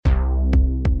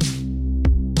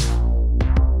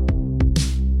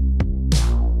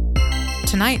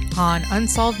Tonight on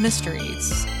Unsolved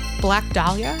Mysteries, Black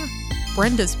Dahlia,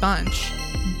 Brenda's Bunch,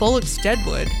 Bullock's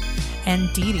Deadwood,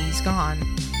 and Dee Dee's Gone.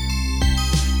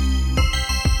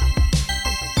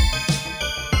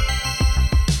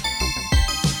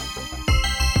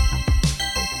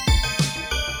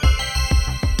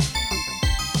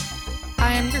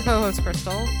 I am your co-host,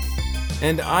 Crystal.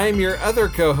 And I'm your other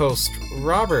co-host,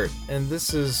 Robert, and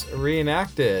this is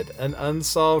Reenacted, an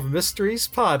Unsolved Mysteries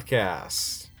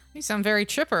podcast. You sound very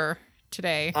chipper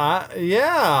today.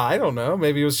 Yeah, I don't know.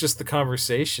 Maybe it was just the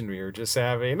conversation we were just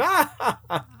having. Well,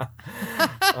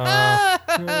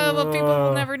 people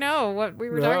will never know what we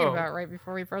were talking about right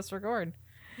before we pressed record.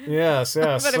 Yes.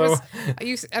 But it was,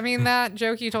 that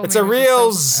joke you told it's me. It's a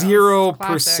real so,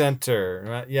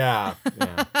 0%er. Yeah. But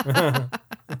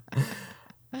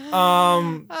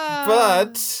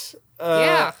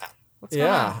yeah. What's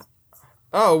going on?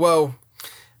 Oh well,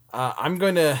 I'm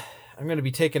going to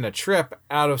be taking a trip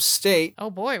out of state.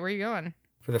 Oh boy, where are you going?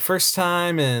 For the first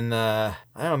time in I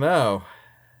don't know.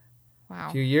 Wow.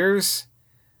 A few years.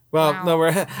 Well, wow. No,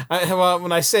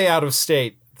 when I say out of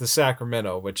state, to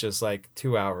Sacramento, which is like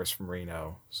 2 hours from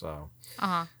Reno. So.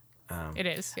 It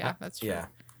is. Yeah, that's true. Yeah.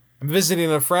 I'm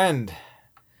visiting a friend.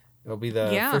 It'll be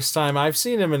the first time I've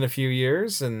seen him in a few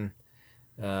years, and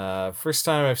first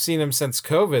time I've seen him since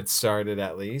COVID started,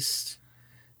 at least.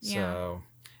 Yeah. So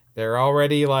they're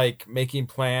already like making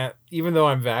even though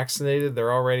I'm vaccinated,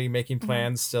 they're already making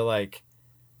plans to like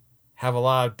have a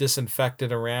lot of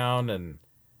disinfectant around, and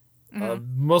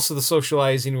most of the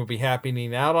socializing will be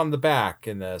happening out on the back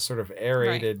in a sort of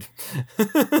aerated.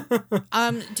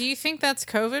 Right. Do you think that's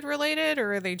COVID related,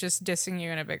 or are they just dissing you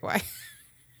in a big way?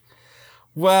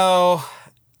 Well,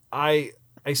 I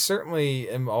certainly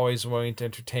am always willing to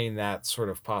entertain that sort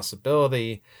of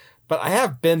possibility, but I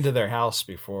have been to their house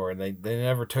before, and they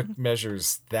never took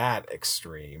measures that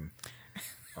extreme.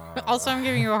 Also, I'm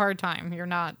giving you a hard time. You're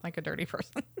not like a dirty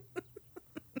person.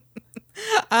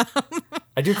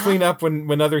 I do clean up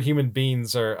when other human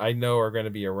beings I know are going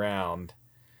to be around.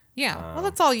 Yeah, well,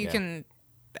 that's all you can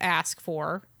ask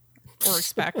for or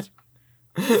expect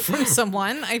from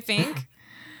someone, I think.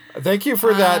 Thank you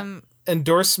for that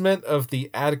endorsement of the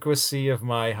adequacy of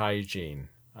my hygiene.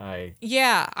 I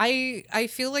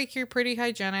feel like you're pretty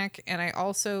hygienic, and I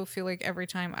also feel like every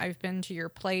time I've been to your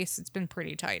place, it's been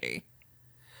pretty tidy.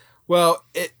 Well,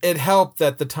 it helped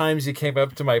that the times you came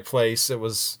up to my place, it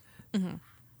was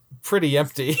pretty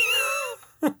empty.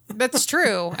 That's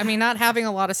true. I mean, not having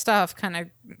a lot of stuff kind of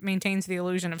maintains the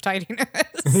illusion of tidiness.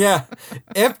 Yeah.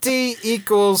 Empty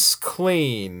equals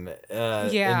clean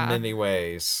in many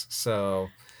ways. So,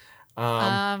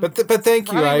 but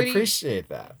thank you. Robbie, I appreciate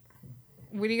that.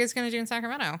 What are you guys going to do in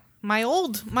Sacramento? My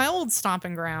old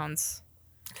stomping grounds.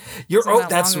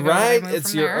 That's right.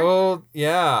 It's your old,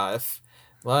 yeah. If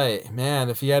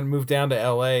you hadn't moved down to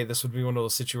LA, this would be one of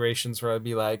those situations where I'd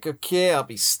be like, okay, I'll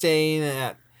be staying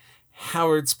at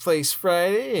Howard's place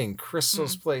Friday and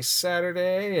Crystal's place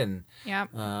Saturday, and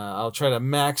I'll try to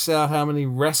max out how many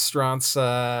restaurants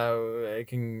I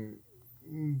can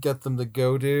get them to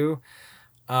go to.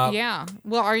 Well,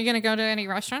 are you going to go to any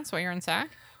restaurants while you're in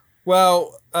Sac?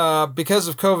 Well, because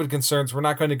of COVID concerns, we're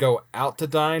not going to go out to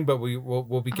dine, but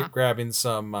we'll be grabbing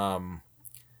some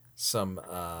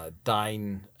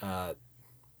dine.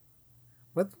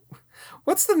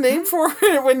 What's the name for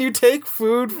it when you take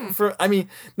food for? I mean,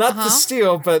 not to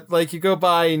steal, but like you go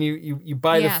by and you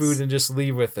buy the food and just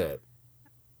leave with it.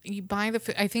 You buy the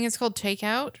food. I think it's called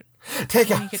takeout.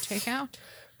 Takeout. You get takeout.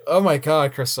 Oh my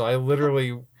God, Crystal! I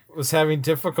literally was having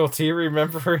difficulty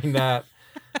remembering that.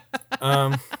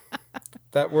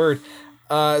 That word.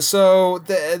 So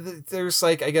there's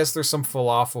like, I guess there's some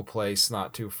falafel place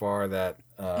not too far that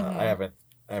I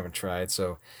haven't tried.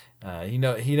 So he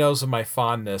knows of my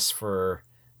fondness for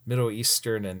Middle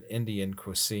Eastern and Indian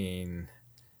cuisine.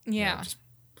 Yeah. Just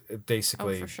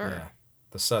basically, for sure.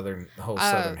 The whole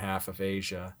southern half of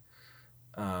Asia.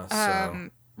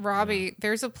 Robbie,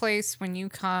 there's a place when you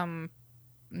come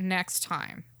next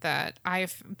time that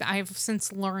I've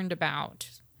since learned about.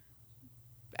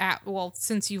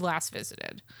 Since you last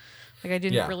visited, like I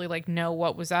didn't really like know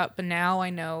what was up, but now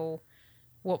I know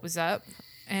what was up,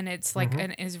 and it's like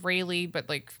an Israeli but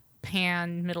like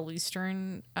pan Middle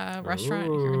Eastern restaurant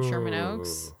here in Sherman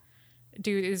Oaks.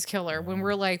 Dude, is killer. When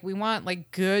we're like, we want like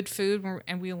good food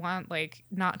and we want like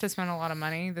not to spend a lot of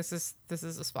money, this is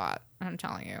a spot. I'm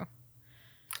telling you.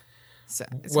 So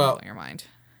it's gonna blow your mind.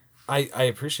 I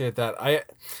appreciate that.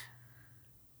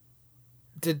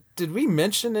 Did we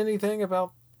mention anything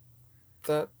about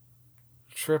that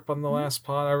trip on the last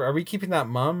pod? Are we keeping that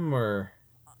mum or?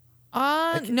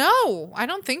 No, I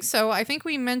don't think so. I think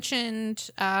we mentioned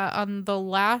on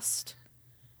the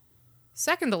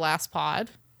second to last pod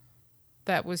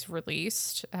that was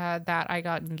released that I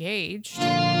got engaged.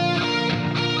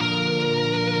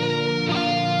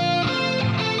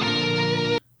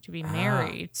 To be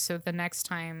married. So the next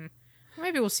time,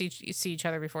 maybe we'll see each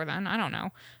other before then. I don't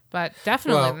know. But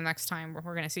definitely the next time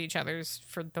we're going to see each other's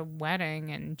for the wedding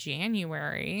in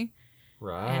January.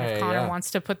 Right. And if Connor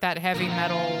wants to put that heavy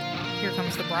metal "Here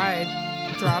Comes the Bride"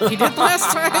 drop he did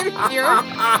last time here,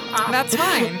 that's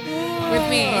fine with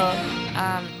me.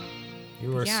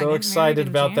 You were so excited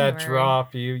about that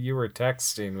drop. You were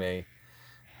texting me.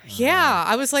 Yeah,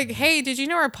 I was like, "Hey, did you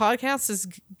know our podcast is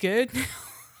good?"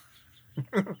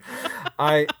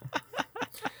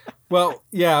 Well,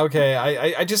 yeah, okay.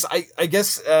 I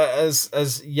guess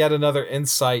as yet another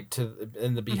insight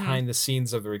in the behind the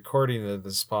scenes of the recording of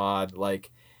this pod,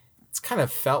 like it's kind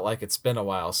of felt like it's been a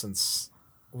while since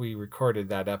we recorded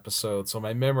that episode, so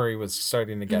my memory was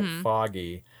starting to get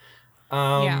foggy.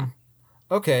 Yeah.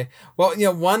 Okay. Well,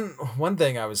 one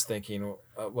thing I was thinking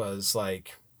was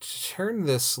like turn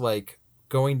this like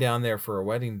going down there for a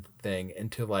wedding thing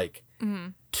into like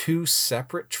two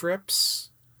separate trips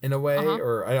in a way,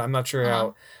 or I'm not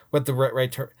sure what the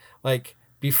right term. Like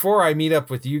before I meet up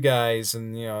with you guys,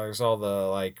 and there's all the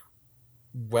like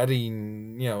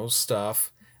wedding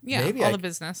stuff. Yeah, maybe all the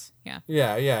business. Yeah.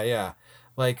 Yeah.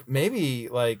 Like maybe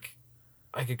like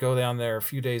I could go down there a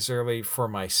few days early for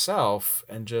myself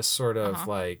and just sort of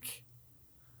like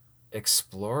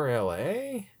explore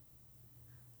LA.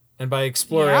 And by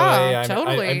explore LA,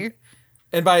 totally.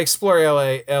 And by explore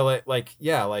LA, like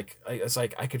it's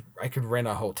like I could rent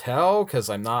a hotel because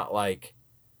I'm not like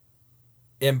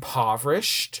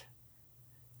impoverished.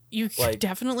 You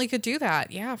definitely could do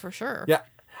that. Yeah, for sure. Yeah,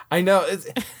 I know.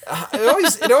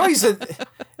 It always it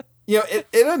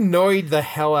annoyed the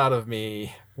hell out of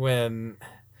me when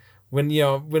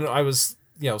I was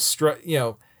in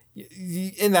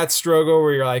that struggle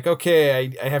where you're like,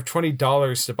 okay, I have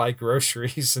 $20 to buy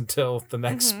groceries until the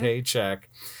next paycheck.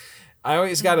 I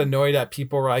always got annoyed at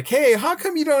people who were like, hey, how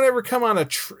come you don't ever come on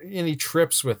any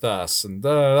trips with us? And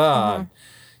like,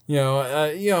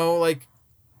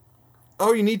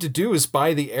 all you need to do is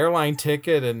buy the airline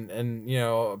ticket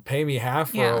and pay me half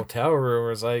for a hotel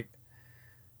room. It's like,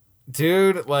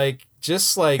 dude, like,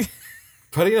 just like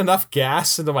putting enough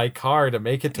gas into my car to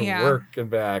make it to work and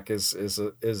back is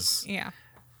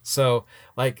so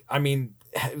like, I mean,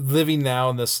 living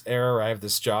now in this era where I have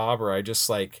this job where I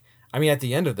just like, I mean, at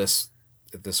the end of this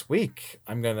week,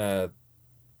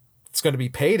 it's gonna be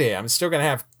payday. I'm still gonna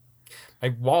have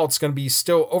my wallet's gonna be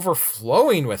still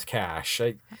overflowing with cash.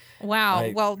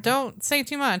 Well, don't say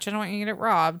too much. I don't want you to get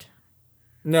robbed.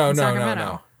 No.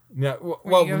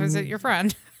 Well, you go visit your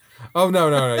friend. Oh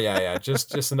no. Yeah.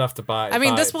 Just enough to buy. I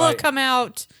mean, this will have come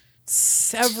out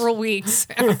several weeks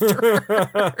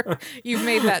after you've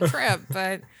made that trip,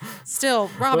 but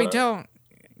still, Robbie, don't.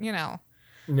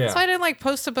 Yeah. So I didn't like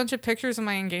post a bunch of pictures of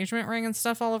my engagement ring and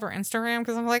stuff all over Instagram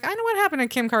because I'm like, I know what happened to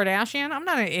Kim Kardashian. I'm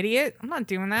not an idiot. I'm not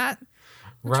doing that.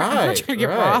 I'm not trying to get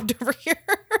robbed over here.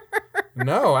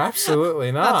 No,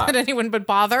 absolutely not. Not that anyone would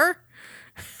bother.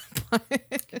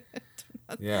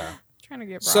 Yeah. Trying to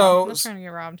get robbed. I'm not trying to get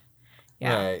robbed.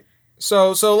 Yeah. Right.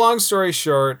 So long story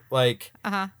short, like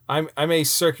I may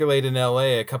circulate in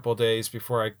LA a couple days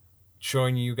before I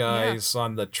join you guys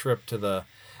on the trip to the,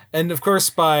 and of course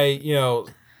by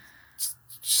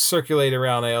circulate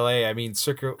around LA, I mean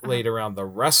circulate around the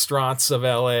restaurants of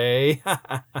LA.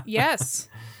 Yes.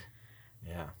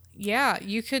 Yeah. Yeah,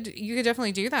 you could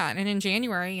definitely do that. And in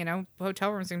January,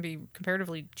 hotel rooms are going to be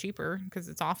comparatively cheaper because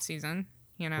it's off season,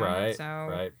 Right. So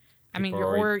right. I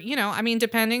mean,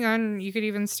 depending on, you could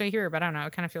even stay here, but I don't know.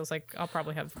 It kind of feels like I'll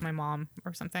probably have my mom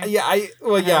or something. Yeah,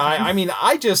 I mean,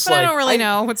 I just but I don't really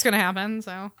know what's going to happen,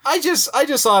 so. I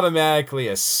just automatically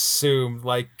assume,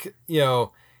 like,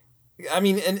 I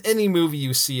mean, in any movie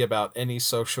you see about any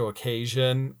social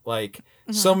occasion, like,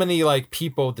 so many, like,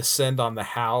 people descend on the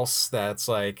house that's,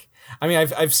 like, I mean,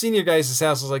 I've seen your guys'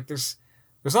 house, it's like, there's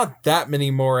not that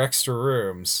many more extra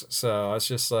rooms, so it's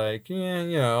just like,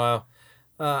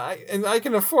 I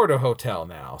can afford a hotel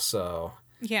now, so.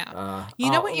 Yeah.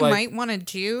 You know what you might want to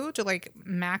do to like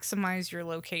maximize your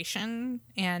location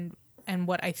and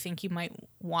what I think you might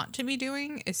want to be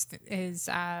doing is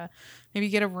maybe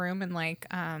get a room in like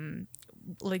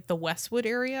the Westwood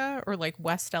area or like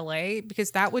West LA,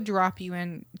 because that would drop you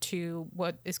into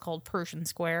what is called Persian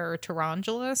Square or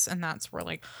Torongelis, and that's where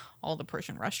like all the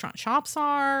Persian restaurant shops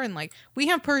are, and like we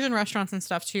have Persian restaurants and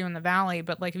stuff too in the valley,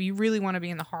 but like if you really want to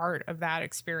be in the heart of that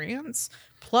experience,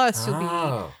 plus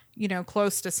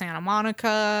close to Santa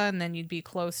Monica, and then you'd be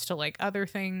close to like other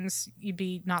things. You'd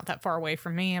be not that far away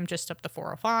from me. I'm just up the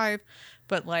 405.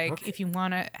 But like if you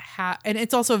want to have, and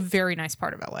it's also a very nice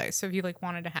part of LA. So if you like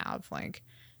wanted to have like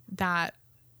that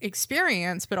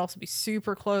experience, but also be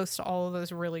super close to all of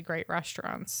those really great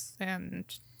restaurants and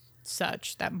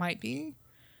such, that might be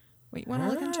what you want to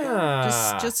look into.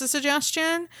 Just a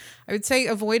suggestion. I would say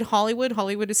avoid Hollywood.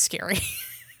 Hollywood is scary.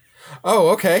 Oh,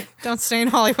 okay. Don't stay in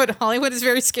Hollywood. Hollywood is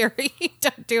very scary.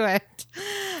 Don't do it.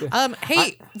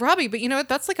 Hey, Robbie, but you know what?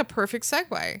 That's like a perfect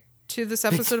segue to this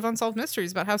episode of Unsolved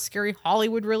Mysteries about how scary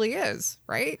Hollywood really is,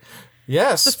 right?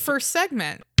 Yes. The first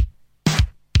segment.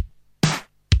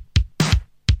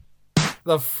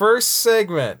 The first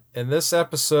segment in this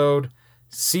episode,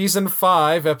 Season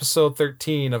 5, Episode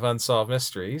 13 of Unsolved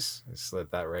Mysteries. I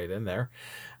slid that right in there.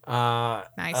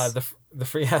 Nice.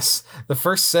 The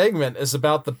first segment is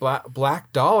about the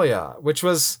Black Dahlia, which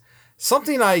was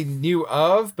something I knew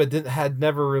of, but had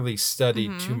never really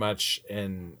studied too much.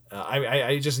 And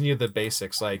I just knew the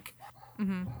basics, like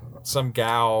some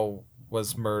gal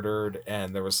was murdered,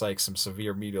 and there was like some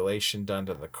severe mutilation done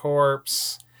to the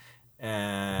corpse.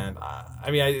 And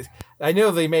I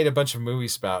know they made a bunch of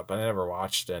movies about it, but I never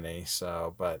watched any.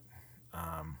 So, but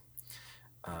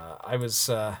I was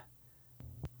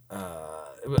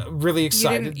really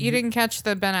excited. You didn't catch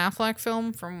the Ben Affleck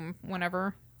film from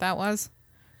whenever that was?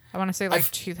 I want to say like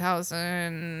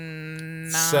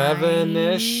 2009.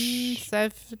 7-ish?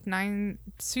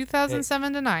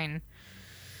 2007 to 9.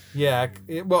 Yeah.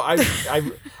 Well,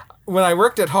 I when I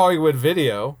worked at Hollywood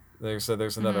Video, there's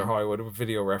another Hollywood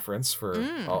Video reference for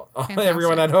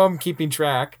everyone at home keeping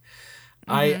track.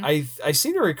 I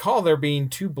seem to recall there being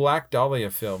 2 Black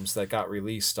Dahlia films that got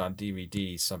released on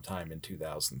DVD sometime in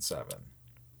 2007.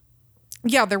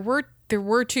 Yeah, there were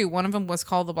 2. One of them was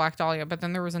called The Black Dahlia, but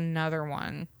then there was another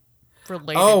one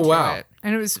related to it.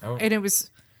 And it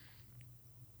was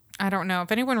I don't know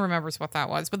if anyone remembers what that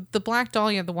was, but the Black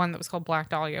Dahlia, the one that was called Black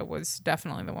Dahlia, was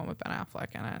definitely the one with Ben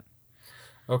Affleck in it.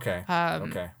 Okay.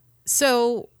 Okay.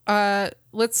 So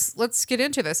let's get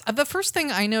into this. The first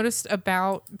thing I noticed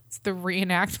about the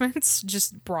reenactments,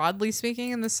 just broadly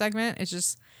speaking in this segment, is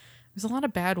just there's a lot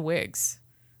of bad wigs.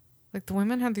 Like the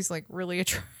women have these like really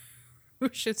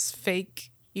atrocious fake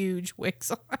huge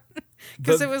wigs on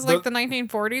because it was like the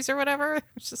 1940s or whatever. It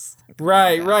was just like,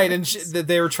 right, and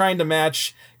they were trying to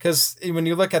match, because when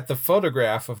you look at the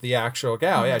photograph of the actual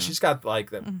gal, yeah, she's got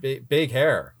like the big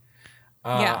hair.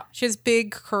 Yeah, she has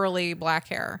big curly black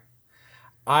hair.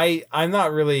 I'm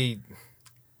not really,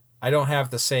 I don't have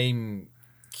the same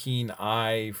keen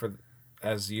eye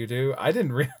as you do. I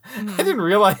didn't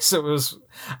realize it was,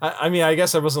 I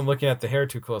guess I wasn't looking at the hair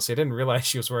too closely. I didn't realize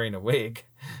she was wearing a wig.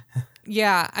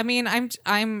 Yeah, I mean,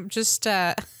 I'm just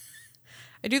I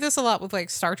do this a lot with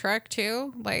like Star Trek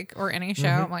too, like, or any show.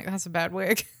 I'm like, that's a bad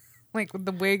wig. Like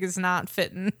the wig is not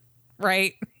fitting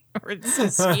right, or it's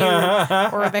askew,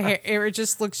 or the hair, it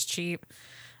just looks cheap.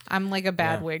 I'm like a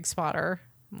bad wig spotter.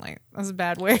 I'm like, that's a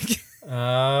bad wig.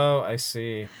 Oh, I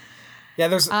see. Yeah,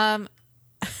 there's a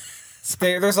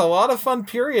lot of fun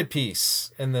period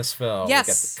piece in this film. Yes.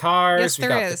 We got the cars, we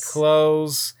got the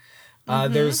clothes.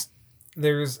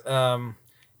 There's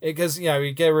because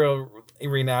we get a real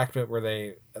reenactment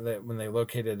where when they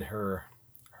located her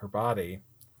body.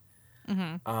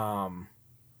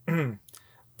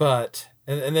 But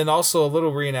and then also a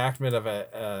little reenactment of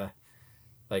a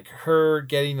like her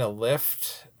getting a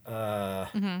lift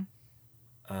back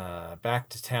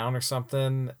to town or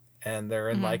something, and they're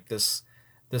in like this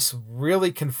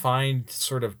really confined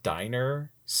sort of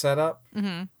diner setup.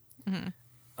 It's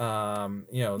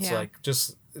like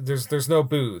just there's no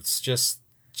booths, just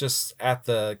at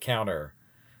the counter.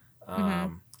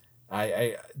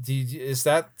 Is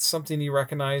that something you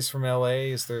recognize from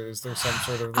LA? Is there some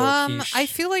sort of little quiche? I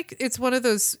feel like it's one of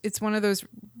those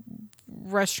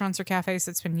restaurants or cafes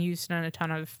that's been used in a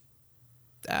ton of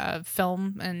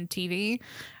film and TV.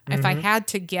 If I had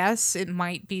to guess, it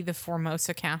might be the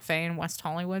Formosa Cafe in West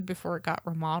Hollywood before it got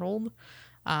remodeled.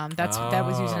 That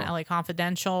was used in LA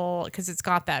Confidential because it's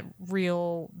got that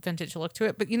real vintage look to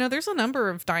it. But there's a number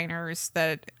of diners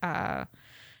that have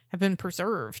been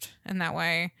preserved in that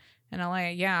way in LA.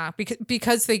 Yeah,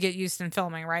 because they get used in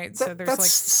filming, right? So there's like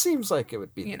seems like it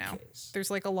would be the case.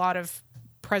 There's like a lot of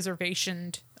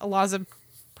laws of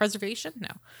preservation. No.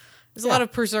 There's a lot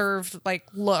of preserved like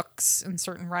looks in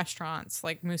certain restaurants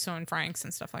like Musso and Frank's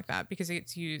and stuff like that because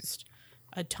it's used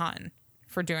a ton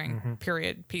for doing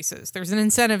period pieces. There's an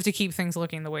incentive to keep things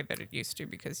looking the way that it used to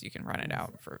because you can run it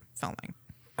out for filming.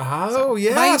 Oh,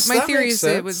 yes. My theory is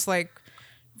it was like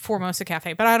Formosa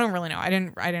Cafe, but I don't really know. I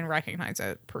didn't recognize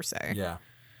it per se. Yeah.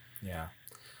 Yeah.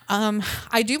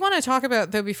 I do want to talk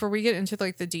about, though, before we get into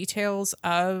like the details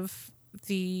of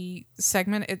the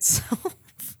segment itself.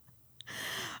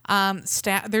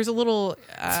 There's a little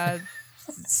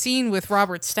scene with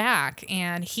Robert Stack,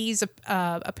 and he's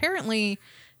apparently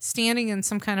standing in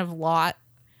some kind of lot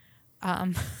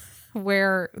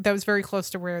where that was very close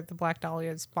to where the Black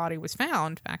Dahlia's body was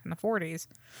found back in the 40s.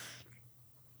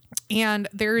 And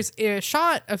there's a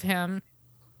shot of him,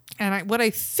 and what I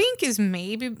think is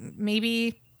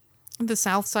maybe the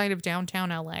south side of downtown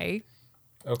LA.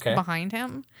 Okay. Behind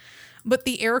him. But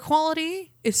the air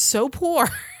quality is so poor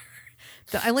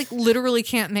that I like literally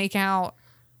can't make out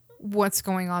what's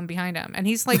going on behind him. And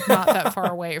he's like not that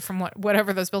far away from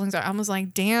whatever those buildings are. I was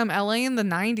like, damn, LA in the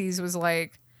 90s was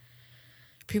like,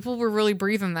 people were really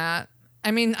breathing that. I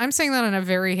mean, I'm saying that on a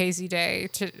very hazy day,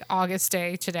 August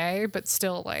day today, but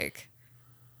still like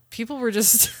people were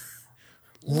just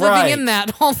living in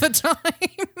that all the time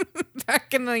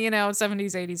back in the,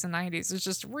 70s, 80s, and 90s. It's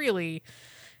just really,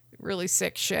 really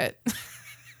sick shit.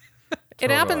 It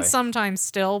happens sometimes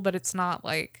still, but it's not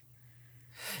like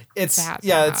it's not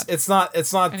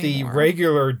the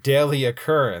regular daily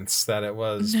occurrence that it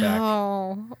was back.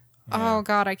 No. Yeah. Oh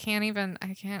God, I can't even.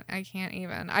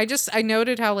 I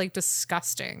noted how like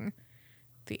disgusting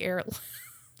the air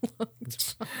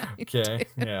looked. Okay.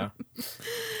 Yeah.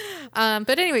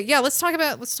 But anyway, yeah. Let's talk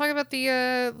about this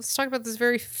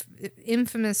very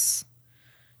infamous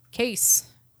case.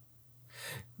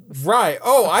 Right.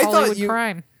 Oh, I thought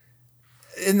crime.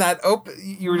 In that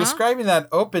you were describing that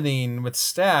opening with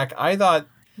Stack. I thought.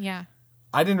 Yeah.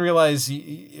 I didn't realize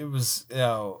it was.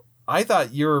 I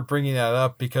thought you were bringing that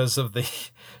up because of the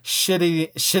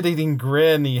shit-eating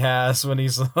grin he has when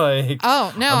he's like...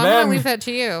 Oh, no, I'm going to leave that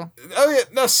to you. Oh, yeah,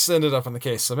 this ended up in the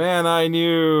case. A man I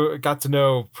got to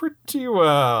know pretty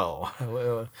well.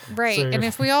 Right, and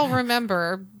if we all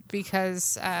remember,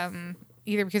 because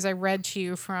either because I read to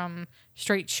you from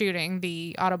Straight Shooting,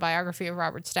 the autobiography of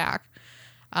Robert Stack,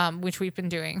 which we've been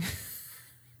doing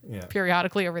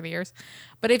periodically over the years.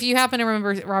 But if you happen to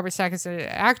remember Robert Stack as an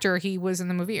actor, he was in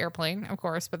the movie Airplane, of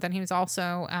course, but then he was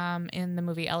also in the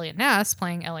movie Elliot Ness,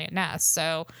 playing Elliot Ness.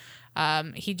 So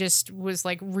he just was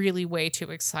like really way too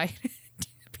excited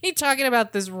to be talking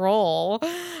about this role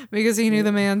because he knew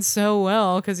the man so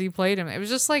well because he played him. It was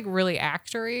just like really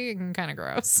actory and kind of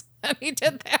gross. And he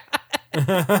did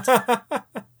that.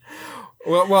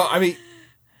 well, I mean,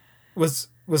 was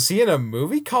he in a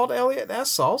movie called Elliot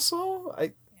Ness also?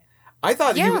 I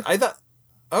thought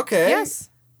okay. Yes.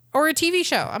 Or a TV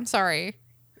show. I'm sorry.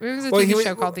 It was a TV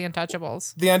show called The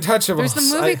Untouchables. The Untouchables. There's the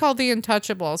movie called The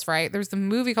Untouchables, right? There's the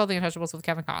movie called The Untouchables with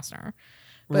Kevin Costner.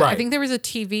 But right. I think there was a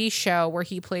TV show where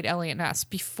he played Elliot Ness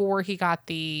before he got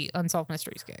the Unsolved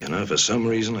Mysteries gig. And for some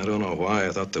reason, I don't know why, I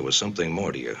thought there was something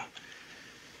more to you.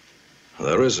 Well,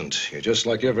 there isn't. You're just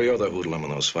like every other hoodlum in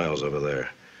those files over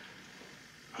there.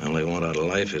 All they want out of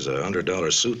life is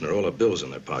 $100 suit and a roll of bills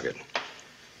in their pocket.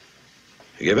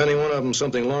 You give any one of them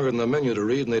something longer than the menu to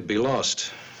read, and they'd be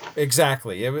lost.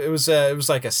 Exactly. It was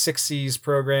like a 60s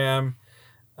program.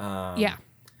 Yeah.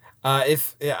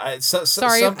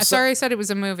 Sorry, I said it was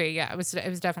a movie. Yeah, it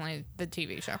was definitely the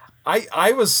TV show.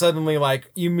 I was suddenly like,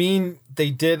 you mean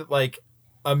they did like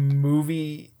a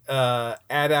movie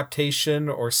adaptation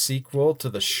or sequel to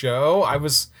the show? I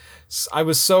was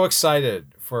so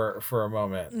excited for a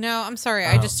moment. No, I'm sorry.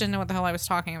 I just didn't know what the hell I was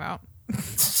talking about.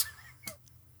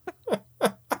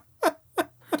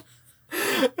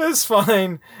 It's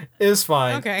fine.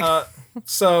 Okay.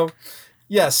 So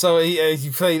he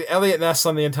played Elliot Ness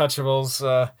on The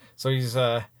Untouchables. So he's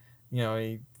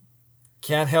he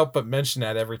can't help but mention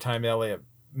that every time Elliot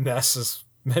Ness is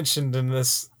mentioned in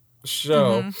this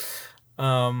show.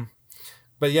 Mm-hmm.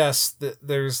 But yes,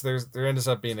 there ends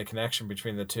up being a connection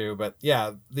between the two. But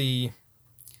yeah,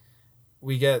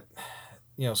 we get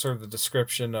sort of the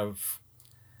description of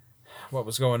what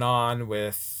was going on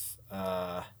with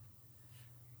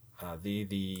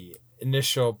the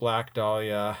initial Black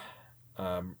Dahlia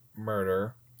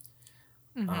murder.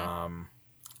 Mm-hmm.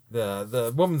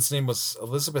 The woman's name was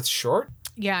Elizabeth Short.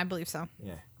 Yeah, I believe so.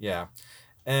 Yeah.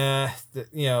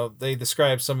 They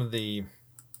describe some of the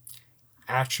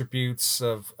attributes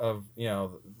of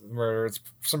the murder. It's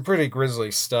some pretty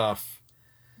grisly stuff.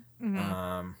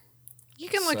 Mm-hmm. You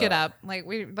can look it up. Like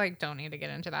we don't need to get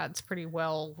into that. It's pretty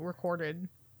well recorded.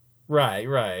 Right.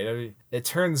 I mean, it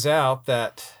turns out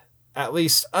that at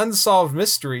least Unsolved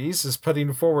Mysteries is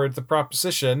putting forward the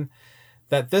proposition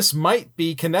that this might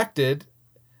be connected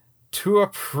to a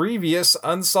previous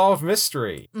unsolved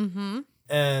mystery. Mm-hmm.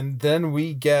 And then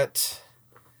we get,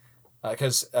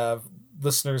 because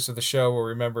listeners of the show will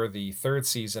remember the third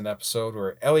season episode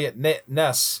where Elliot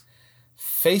Ness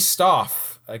faced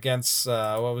off against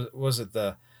what was it,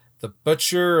 the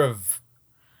Butcher of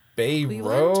Bay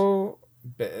Row?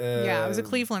 Yeah, it was a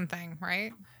Cleveland thing,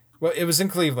 right? Well, it was in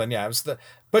Cleveland. Yeah, it was the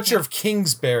Butcher of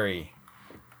Kingsbury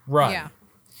Run. Yeah,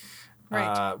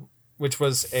 right. Which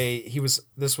was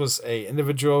this was a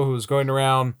individual who was going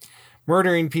around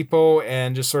murdering people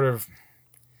and just sort of,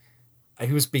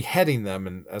 he was beheading them,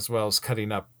 and as well as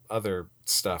cutting up other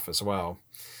stuff as well.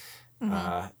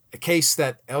 Mm-hmm. A case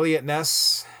that Elliot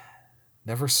Ness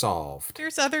never solved.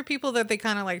 There's other people that they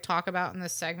kind of like talk about in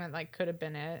this segment, like could have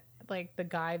been it, like the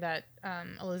guy that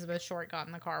Elizabeth Short got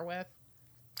in the car with,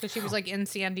 because she was like in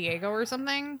San Diego or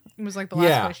something. It was like the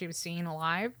last place she was seen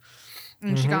alive,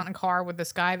 and she got in a car with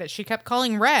this guy that she kept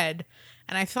calling Red.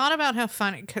 And I thought about how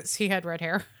funny, because he had red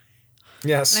hair.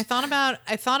 Yes. And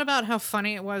I thought about how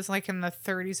funny it was, like in the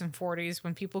 30s and 40s,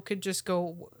 when people could just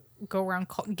go around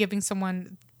giving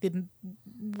someone the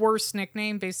worst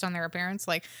nickname based on their appearance,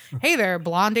 like, "Hey there,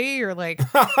 Blondie," or like,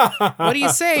 "What do you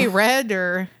say, Red?"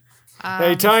 or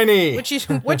 "Hey, Tiny."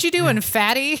 What you doing,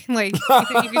 Fatty? Like,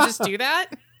 you could just do that.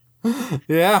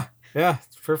 Yeah,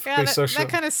 it's perfectly social. That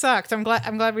kind of sucked. I'm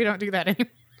glad we don't do that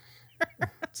anymore.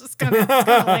 It's just kind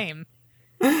of lame.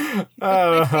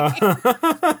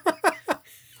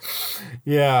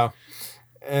 Yeah,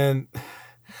 and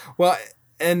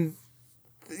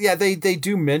they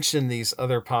do mention these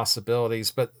other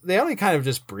possibilities, but they only kind of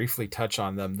just briefly touch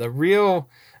on them. The real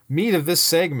meat of this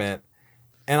segment,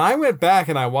 and I went back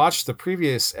and I watched the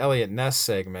previous Elliot Ness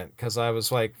segment because I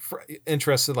was like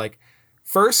interested. Like,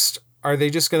 first, are they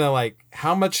just gonna like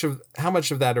how much of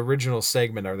that original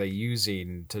segment are they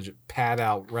using to pad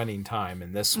out running time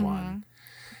in this one?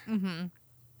 Mm-hmm.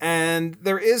 And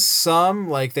there is some,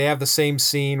 like, they have the same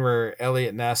scene where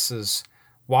Elliot Ness is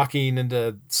walking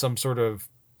into some sort of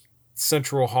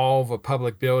central hall of a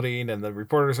public building, and the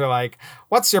reporters are like,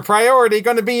 "What's your priority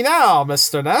going to be now,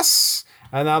 Mr. Ness?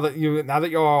 And now that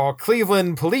you're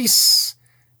Cleveland Police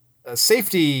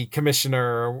Safety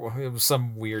Commissioner," it was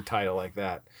some weird title like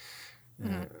that.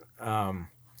 Mm-hmm.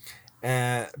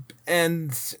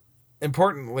 And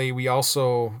importantly, we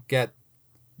also get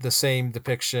the same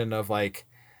depiction of like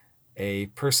a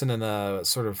person in a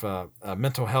sort of a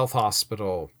mental health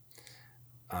hospital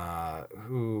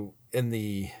who in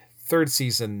the third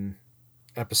season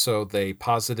episode they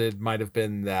posited might have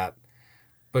been that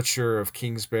Butcher of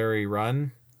Kingsbury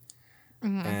Run.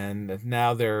 Mm-hmm. And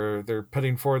now they're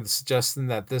putting forward the suggestion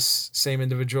that this same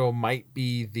individual might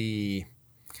be the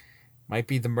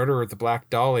murderer of the Black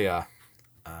Dahlia.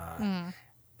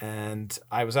 And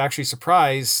I was actually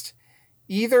surprised.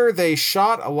 Either they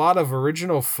shot a lot of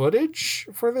original footage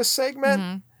for this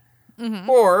segment,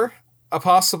 or a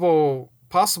possible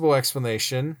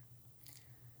explanation.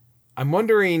 I'm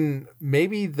wondering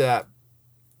maybe that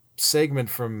segment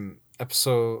from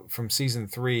season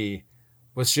 3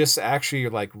 was just actually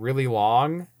like really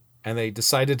long, and they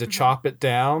decided to chop it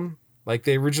down. Like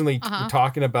they originally were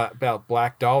talking about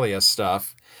Black Dahlia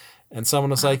stuff, and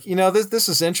someone was like, this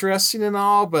is interesting and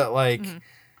all, but like.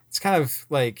 It's kind of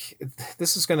like,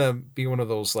 this is going to be one of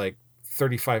those like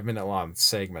 35-minute long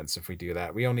segments if we do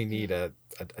that. We only need a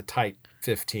tight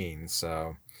 15,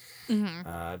 so chop all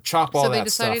that stuff out. So they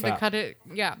decided to cut it.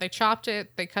 Yeah, they chopped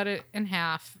it. They cut it in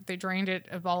half. They drained it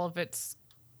of all of its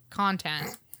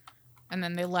content, and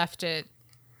then they left it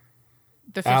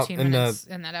the 15 minutes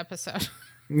in that episode.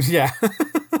 Yeah.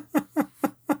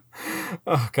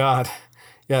 Oh, God.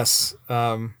 Yes.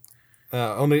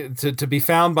 Only to be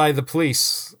found by the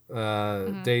police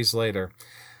days later.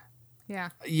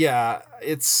 Yeah,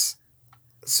 it's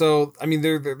so. I mean,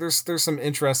 there's some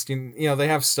interesting. They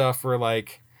have stuff where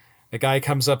like a guy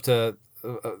comes up to.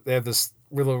 They have this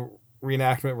little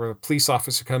reenactment where a police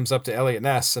officer comes up to Elliot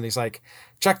Ness and he's like,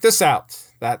 "Check this out.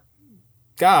 That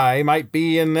guy might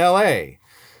be in L.A."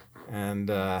 And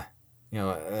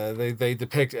they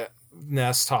depict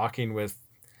Ness talking with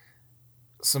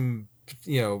some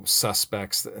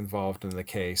suspects involved in the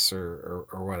case or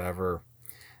whatever.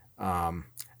 I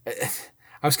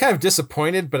was kind of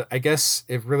disappointed, but I guess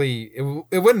it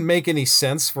wouldn't make any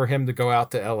sense for him to go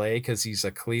out to LA because he's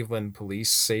a Cleveland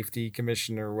Police Safety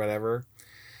Commissioner or whatever.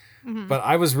 Mm-hmm. But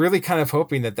I was really kind of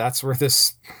hoping that that's where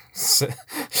this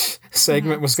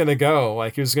segment was going to go.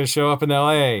 Like he was going to show up in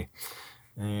LA.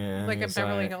 Yeah, like a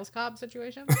Beverly Hills Cop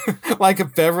situation? Like a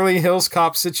Beverly Hills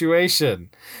Cop situation.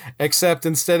 Except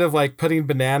instead of like putting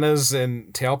bananas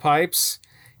in tailpipes,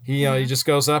 he just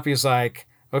goes up, he's like,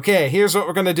 "Okay, here's what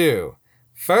we're going to do.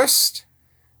 First,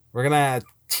 we're going to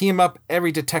team up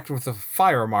every detective with a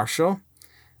fire marshal.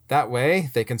 That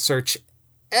way they can search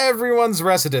everyone's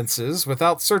residences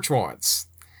without search warrants.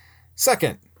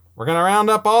 Second, we're going to round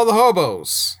up all the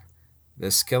hobos.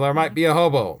 This killer might be a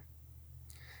hobo.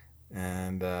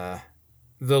 And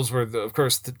those were, of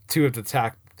course, two of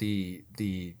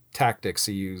the tactics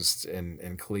he used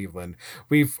in Cleveland.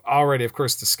 We've already, of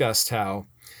course, discussed how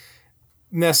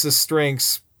Ness's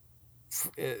strengths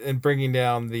in bringing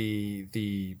down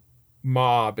the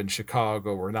mob in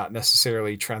Chicago were not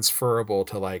necessarily transferable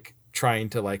to like trying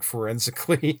to like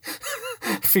forensically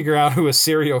figure out who a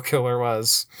serial killer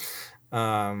was.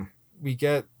 We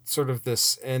get sort of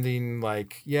this ending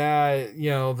like, yeah,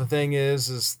 the thing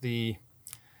is the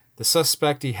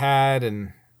suspect he had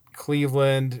in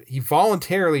Cleveland, he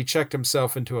voluntarily checked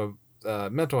himself into a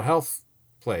mental health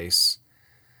place.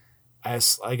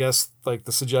 I guess like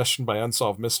the suggestion by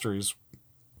Unsolved Mysteries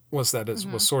was that it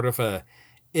was sort of a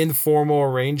informal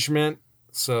arrangement.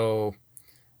 So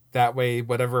that way,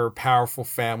 whatever powerful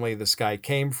family this guy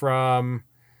came from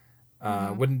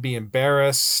wouldn't be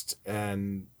embarrassed,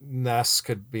 and Ness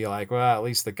could be like, well, at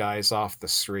least the guy's off the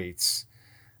streets.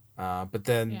 But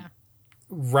then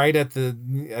right at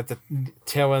the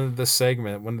tail end of the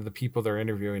segment, one of the people they're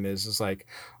interviewing is like,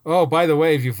 oh, by the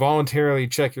way, if you voluntarily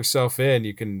check yourself in,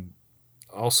 you can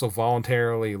also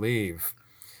voluntarily leave.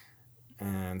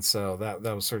 And so that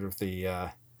was sort of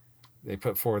the they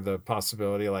put forward the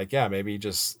possibility like, yeah, maybe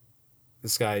this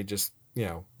guy just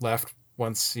left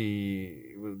once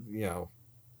he no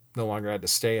longer had to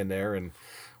stay in there and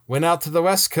went out to the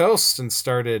West Coast and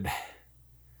started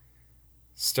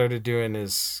doing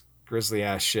his grisly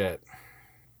ass shit.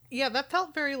 Yeah, that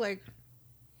felt very like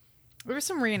there were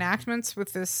some reenactments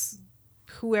with this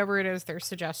whoever it is they're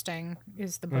suggesting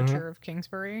is the butcher of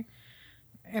Kingsbury.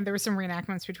 And there were some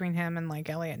reenactments between him and like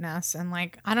Eliot Ness, and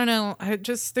like I don't know,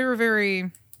 they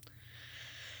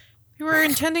were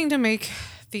intending to make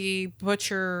the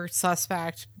butcher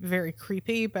suspect very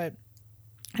creepy, but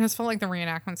I just felt like the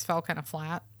reenactments fell kind of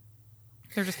flat.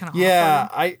 They're just kind of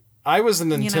awkward. I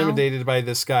wasn't intimidated by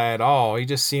this guy at all. He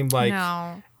just seemed like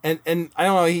and I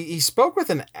don't know, he spoke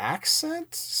with an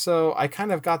accent, so I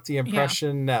kind of got the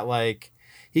impression that like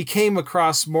he came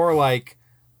across more like,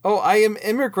 oh, I am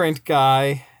immigrant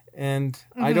guy, and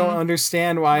I don't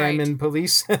understand why I'm in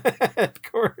police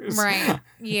headquarters. Right.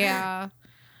 Yeah.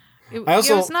 It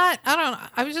was not. I don't know.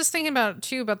 I was just thinking about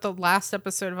the last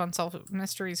episode of Unsolved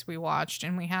Mysteries we watched,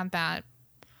 and we had that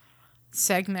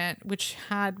segment which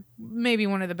had maybe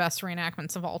one of the best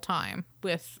reenactments of all time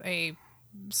with a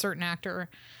certain actor.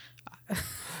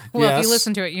 Well, if you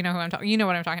listen to it, you know who I'm talking. You know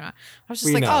what I'm talking about. I was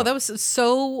just oh, that was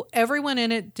so. Everyone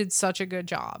in it did such a good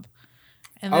job.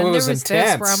 And then there was intense.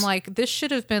 This where I'm like, this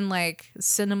should have been like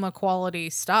cinema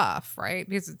quality stuff, right?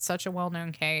 Because it's such a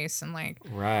well-known case, and like,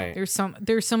 there's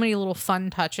so many little fun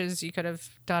touches you could have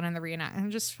done in the reenactment. It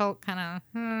just felt kind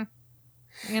of,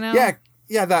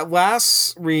 Yeah. That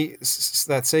last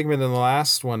that segment in the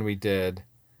last one we did,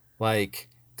 like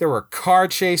there were car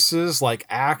chases, like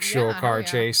actual car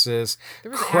chases.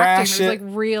 There was acting. There was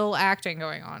like real acting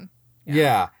going on.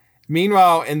 Yeah.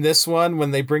 Meanwhile, in this one,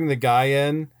 when they bring the guy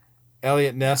in,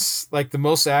 Eliot Ness, like the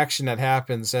most action that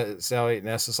happens is Eliot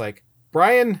Ness is like,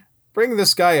 Brian, bring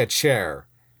this guy a chair.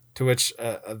 To which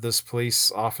this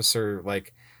police officer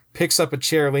like picks up a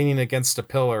chair leaning against a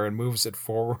pillar and moves it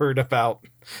forward about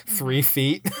 3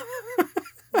 feet.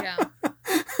 Yeah.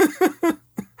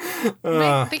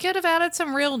 They could have added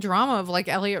some real drama of like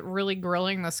Elliot really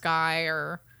grilling this guy,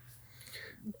 or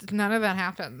none of that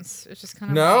happens. It's just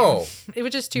kind of lame. It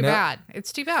was just too bad.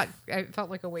 It's too bad. It felt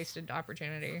like a wasted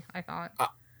opportunity, I thought.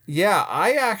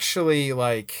 I actually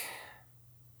like.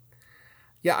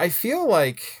 Yeah, I feel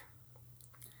like.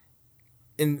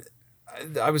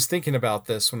 I was thinking about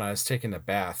this when I was taking a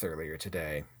bath earlier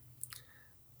today.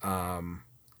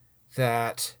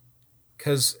 That.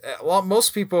 Because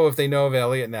most people, if they know of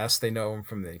Eliot Ness, they know him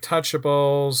from the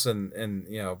Untouchables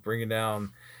and bringing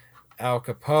down Al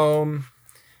Capone.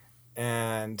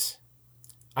 And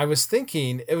I was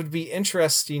thinking it would be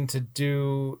interesting to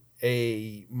do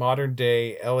a modern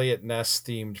day Eliot Ness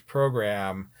themed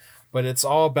program, but it's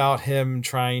all about him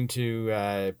trying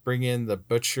to bring in the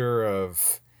butcher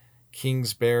of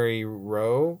Kingsbury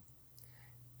Row.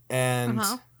 And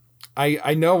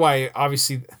I know why,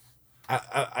 obviously...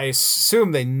 I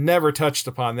assume they never touched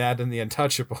upon that in the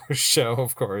Untouchables show,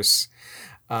 of course.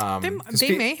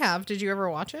 They may have. Did you ever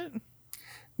watch it?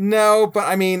 No, but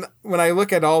I mean, when I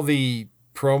look at all the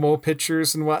promo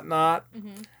pictures and whatnot,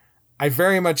 I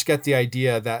very much get the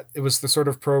idea that it was the sort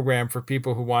of program for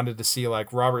people who wanted to see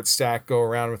like Robert Stack go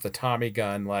around with a Tommy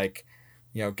gun, like,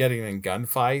 getting in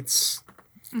gunfights.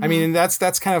 I mean, that's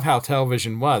kind of how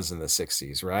television was in the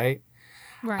 60s, right?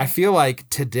 I feel like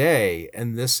today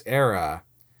in this era,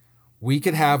 we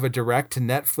could have a direct to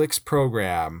Netflix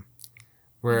program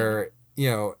where,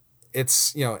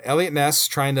 it's, Elliot Ness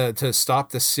trying to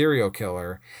stop the serial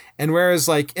killer. And whereas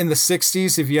like in the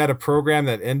 60s, if you had a program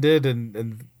that ended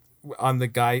and on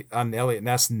Elliot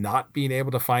Ness not being able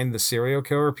to find the serial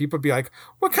killer, people would be like,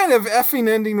 what kind of effing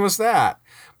ending was that?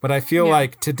 But I feel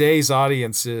like today's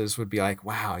audiences would be like,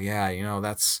 wow, yeah,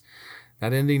 that's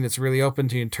that ending that's really open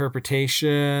to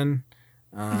interpretation.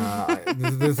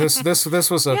 This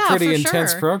was a pretty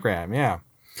intense program. Yeah.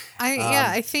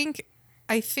 I think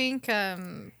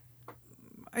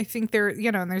there,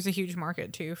 and there's a huge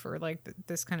market too for like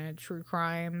this kind of true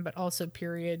crime, but also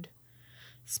period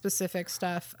specific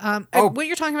stuff. What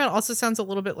you're talking about also sounds a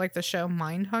little bit like the show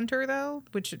Mindhunter, though,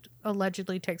 which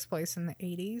allegedly takes place in the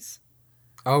 80s.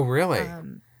 Oh, really?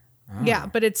 Yeah,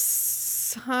 but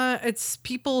it's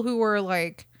people who were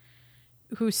like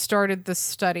who started the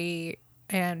study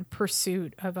and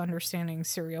pursuit of understanding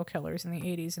serial killers in the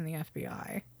 80s in the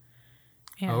FBI.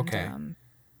 And,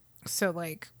 so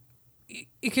like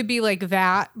it could be like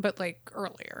that, but like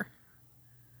earlier.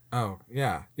 Oh,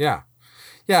 yeah.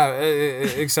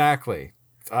 Exactly.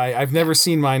 I've never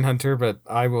seen Mindhunter, but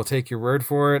I will take your word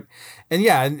for it. And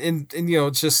yeah, and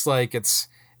it's just like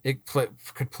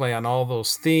could play on all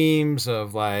those themes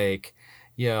of like,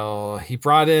 he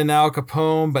brought in Al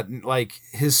Capone, but like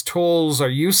his tools are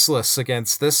useless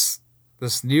against this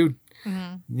new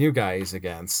guy he's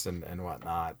against and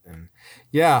whatnot. And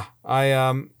yeah,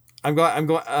 I'm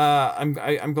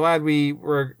glad we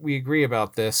agree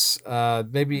about this.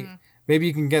 Maybe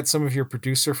you can get some of your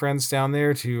producer friends down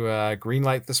there to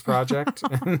greenlight this project.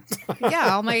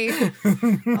 Yeah, all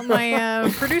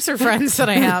my producer friends that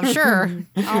I have, sure.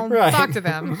 I'll talk to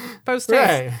them. Post haste.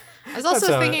 Right. I was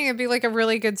also thinking it'd be like a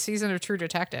really good season of True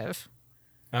Detective.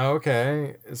 Oh,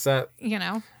 okay. Is that...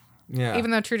 Yeah.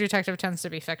 Even though True Detective tends to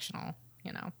be fictional,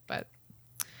 but...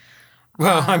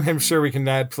 Well, I'm sure we can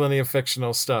add plenty of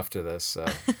fictional stuff to this. So.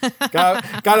 Got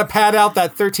to pad out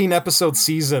that 13-episode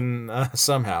season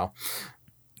somehow.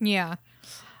 Yeah.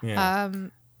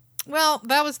 Well,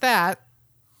 that was that.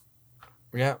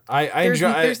 Yeah, I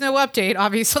enjoy. There's no update,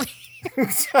 obviously.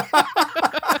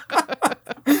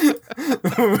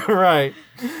 Right.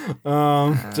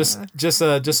 Just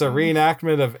a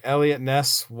reenactment of Elliot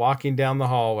Ness walking down the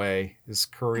hallway. His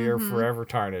career forever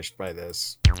tarnished by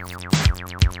this.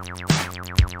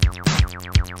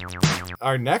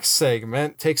 Our next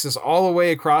segment takes us all the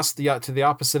way across to the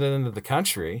opposite end of the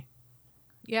country.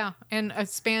 Yeah, and it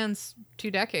spans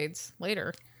 2 decades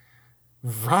later.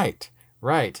 Right.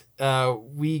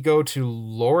 We go to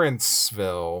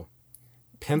Lawrenceville,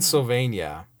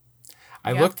 Pennsylvania.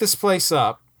 I looked this place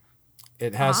up.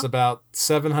 It has about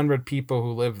 700 people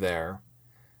who live there.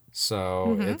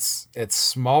 So it's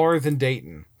smaller than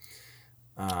Dayton.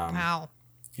 Wow.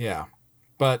 Yeah.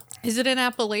 But is it in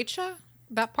Appalachia?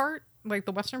 That part? Like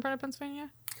the western part of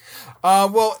Pennsylvania?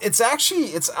 Well,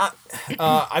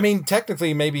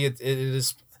 technically maybe it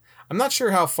is. I'm not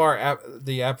sure how far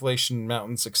the Appalachian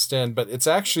Mountains extend, but it's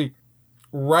actually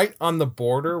right on the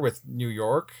border with New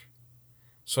York.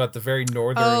 So at the very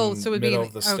northern middle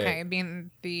of the state. Okay,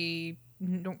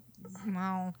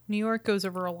 New York goes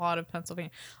over a lot of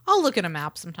Pennsylvania. I'll look at a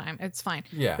map sometime. It's fine.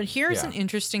 Yeah. But here's an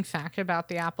interesting fact about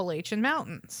the Appalachian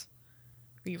Mountains.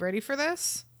 Are you ready for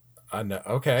this? No,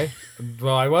 okay.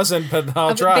 Well, I wasn't, but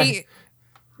I'll try.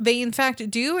 They in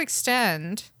fact do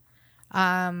extend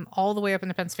all the way up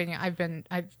into Pennsylvania. I've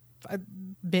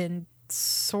been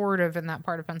sort of in that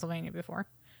part of Pennsylvania before.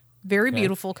 Very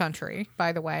beautiful country,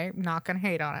 by the way. Not going to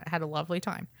hate on it. Had a lovely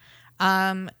time.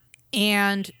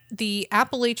 And the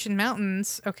Appalachian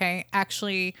Mountains,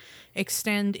 actually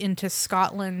extend into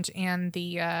Scotland and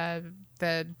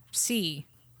the sea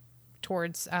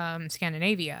towards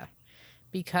Scandinavia,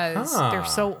 because they're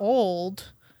so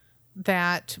old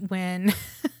that when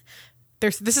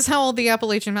this is how old the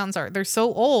Appalachian Mountains are. They're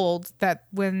so old that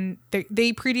when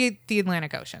they predate the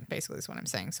Atlantic Ocean, basically is what I'm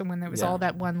saying. So when there was all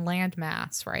that one land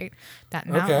mass, right, that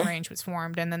mountain range was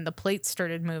formed, and then the plates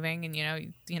started moving, and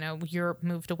Europe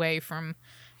moved away from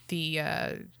the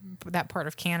that part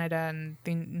of Canada and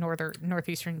the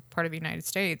northeastern part of the United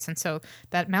States, and so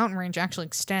that mountain range actually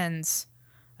extends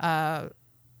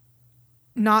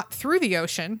not through the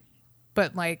ocean,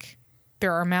 but like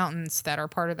there are mountains that are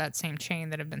part of that same chain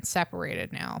that have been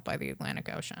separated now by the Atlantic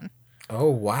Ocean.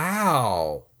 Oh,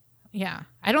 wow. Yeah.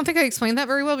 I don't think I explained that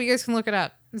very well, but you guys can look it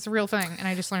up. It's a real thing, and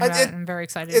I just learned about it, and I'm very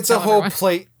excited. It's a whole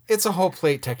plate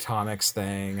tectonics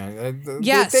thing.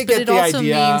 Yes, but it also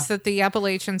means that the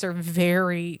Appalachians are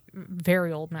very,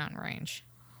 very old mountain range.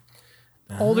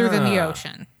 Older than the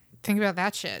ocean. Think about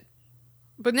that shit.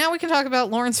 But now we can talk about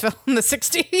Lawrenceville in the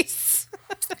 60s.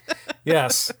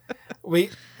 Yes. We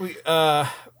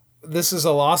this is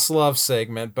a lost love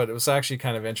segment, but it was actually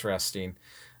kind of interesting.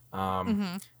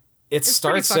 It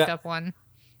starts a pretty fucked up one.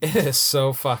 It is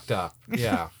so fucked up.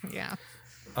 Yeah. Yeah.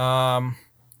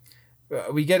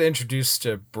 We get introduced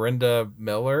to Brenda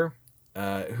Miller,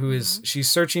 who is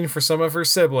she's searching for some of her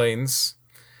siblings.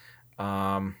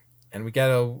 And we get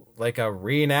a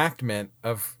reenactment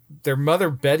of their mother,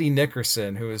 Betty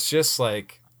Nickerson, who is just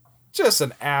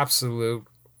an absolute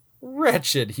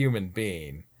wretched human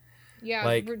being.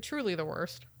 Yeah, truly the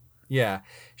worst. Yeah.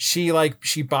 She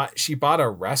bought a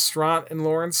restaurant in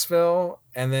Lawrenceville,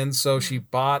 and then she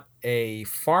bought a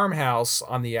farmhouse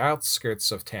on the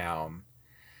outskirts of town,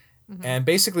 and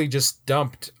basically just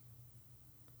dumped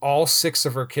all 6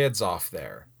 of her kids off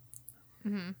there.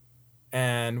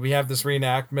 And we have this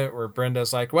reenactment where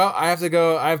Brenda's like, "Well, I have to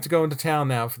go into town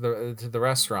now to the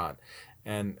restaurant,"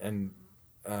 and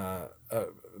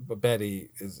Betty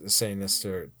is saying this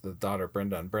to the daughter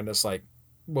Brenda, and Brenda's like,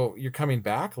 "Well, you're coming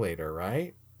back later,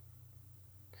 right?"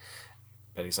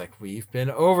 Betty's like, "We've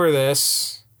been over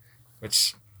this,"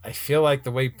 which I feel like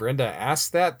the way Brenda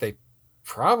asked that, they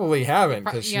probably haven't,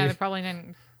 because they probably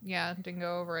didn't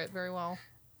go over it very well.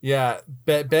 Yeah,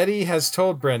 Betty has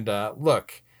told Brenda,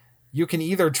 "Look, you can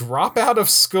either drop out of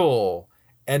school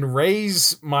and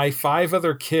raise my 5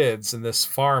 other kids in this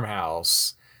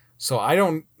farmhouse, so I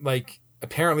don't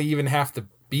apparently even have to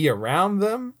be around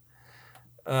them."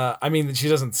 I mean, she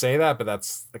doesn't say that, but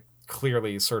that's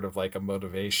clearly sort of like a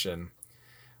motivation.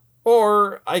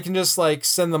 Or I can just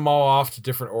send them all off to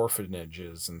different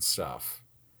orphanages and stuff.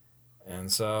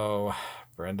 And so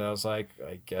Brenda was like,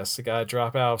 "I guess I gotta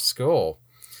drop out of school."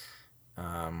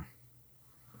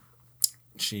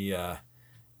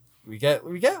 We get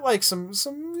some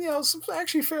some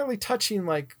actually fairly touching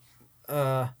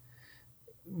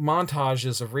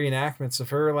montages of reenactments of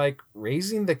her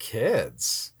raising the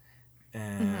kids,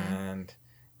 and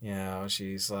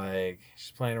she's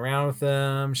playing around with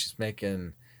them, she's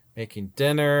making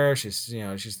dinner,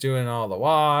 she's doing all the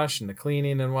wash and the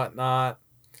cleaning and whatnot,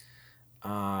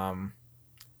 and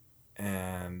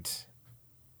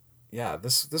yeah,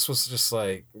 this was just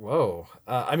whoa.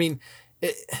 I mean,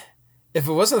 if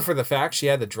it wasn't for the fact she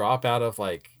had to drop out of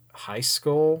high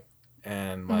school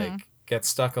and get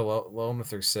stuck alone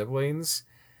with her siblings,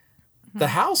 the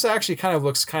house actually kind of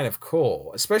looks kind of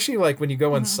cool, especially when you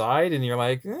go inside and you're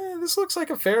like, this looks like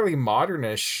a fairly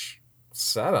modernish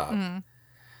setup.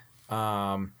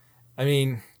 I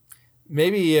mean,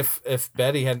 maybe if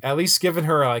Betty had at least given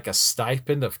her a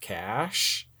stipend of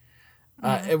cash,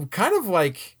 it kind of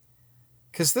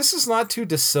because this is not too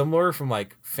dissimilar from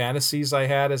fantasies I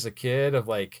had as a kid of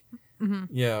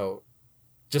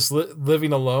just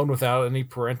living alone without any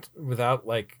without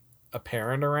a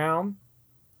parent around.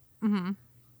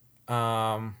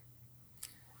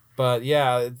 But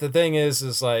yeah, the thing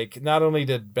is not only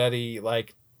did Betty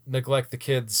neglect the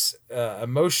kids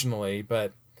emotionally,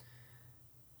 but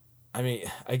I mean,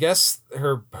 I guess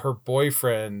her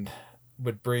boyfriend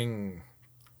would bring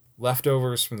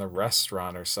leftovers from the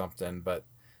restaurant or something, but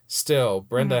still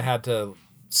Brenda had to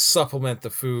supplement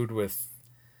the food with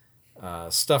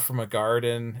stuff from a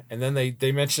garden. And then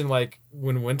they mentioned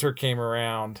when winter came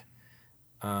around,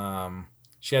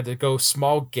 she had to go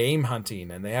small game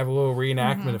hunting, and they have a little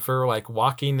reenactment of her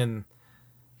walking and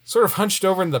sort of hunched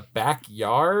over in the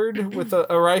backyard with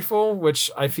a rifle, which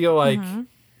I feel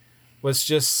was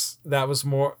just, that was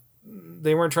more,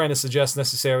 they weren't trying to suggest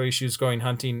necessarily she was going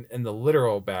hunting in the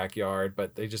literal backyard,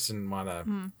 but they just didn't want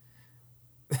to.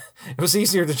 It was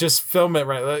easier to just film it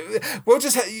right. Well,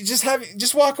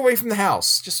 just walk away from the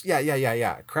house. Just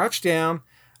yeah. Crouch down.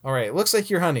 All right. It looks like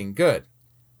you're hunting. Good.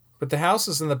 But the house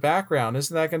is in the background.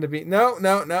 Isn't that going to be? No.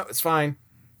 It's fine.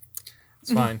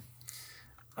 It's fine.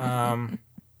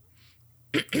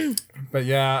 But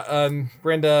yeah,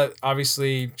 Brenda,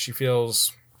 obviously she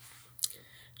felt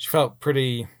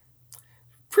pretty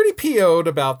PO'd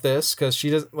about this, because she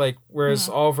doesn't whereas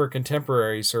all of her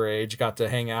contemporaries her age got to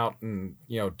hang out and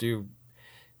do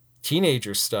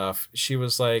teenager stuff, she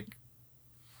was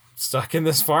stuck in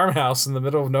this farmhouse in the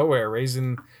middle of nowhere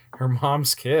raising her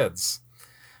mom's kids,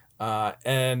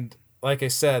 and like I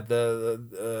said,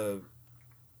 the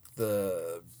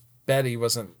Betty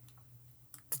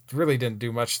really didn't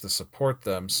do much to support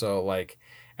them, so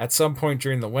at some point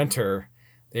during the winter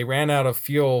they ran out of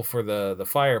fuel for the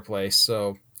fireplace,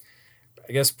 so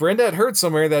I guess Brenda had heard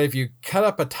somewhere that if you cut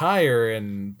up a tire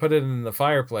and put it in the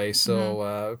fireplace,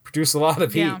 it'll produce a lot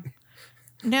of heat.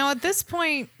 Now, at this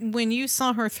point, when you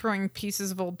saw her throwing pieces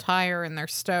of old tire in their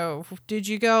stove, did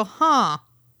you go, huh,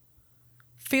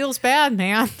 feels bad,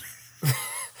 man.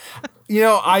 You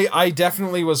know, I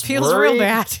definitely was feels worried. Real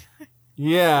bad.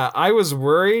 Yeah, I was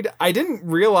worried. I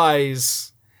didn't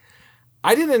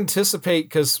anticipate,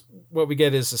 because what we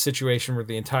get is a situation where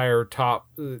the entire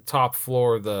top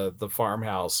floor of the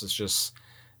farmhouse is just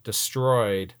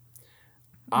destroyed.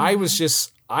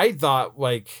 Mm-hmm. I thought,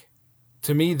 like,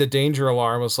 to me, the danger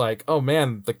alarm was like, oh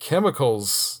man, the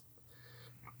chemicals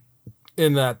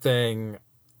in that thing,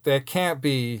 that's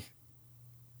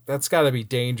got to be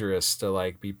dangerous to,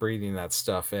 like, be breathing that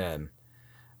stuff in.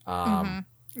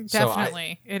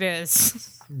 Definitely, it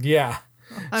is. Yeah.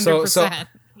 100%.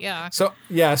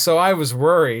 Yeah. So I was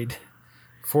worried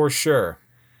for sure.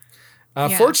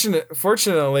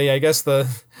 Fortunately, I guess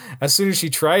as soon as she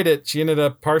tried it, she ended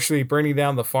up partially burning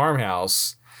down the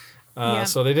farmhouse.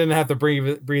 So they didn't have to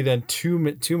breathe in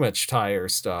too much tire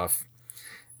stuff.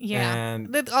 Yeah.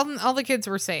 And all the kids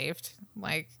were saved.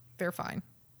 Like, they're fine.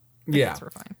 The kids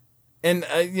were fine. And,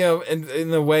 and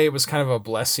in a way, it was kind of a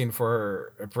blessing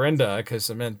for Brenda,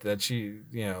 because it meant that she,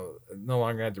 no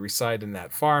longer had to reside in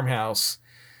that farmhouse.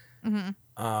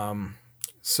 Mm-hmm.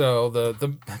 So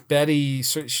the Betty,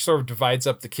 she sort of divides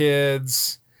up the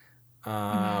kids.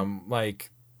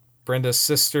 Like, Brenda's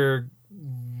sister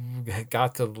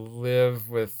got to live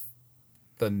with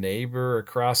the neighbor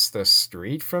across the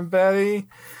street from Betty.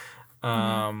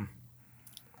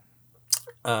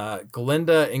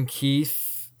 Glinda and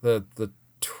Keith, the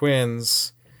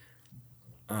twins,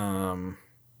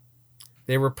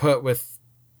 they were put with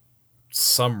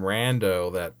some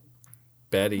rando that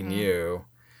Betty knew.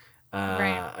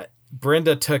 Right.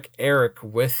 Brenda took Eric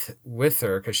with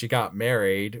her because she got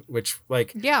married, which,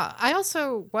 like... Yeah, I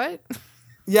also... What?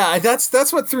 Yeah,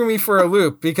 that's what threw me for a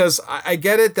loop, because I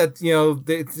get it that,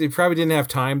 they probably didn't have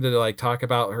time to, like, talk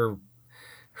about her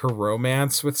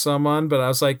romance with someone, but I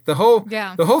was like, the whole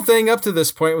thing up to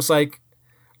this point was like,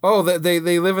 oh,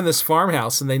 they live in this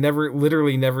farmhouse and they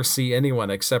literally never see anyone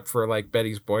except for, like,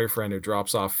 Betty's boyfriend who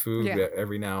drops off food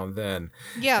every now and then.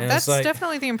 Yeah, and that's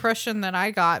definitely the impression that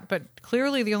I got, but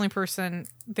clearly the only person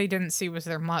they didn't see was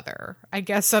their mother. I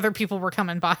guess other people were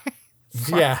coming by.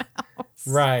 Yeah,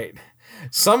 right.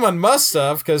 Someone must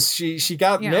have, because she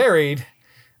got married.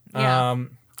 Yeah.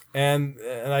 And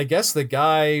I guess the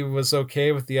guy was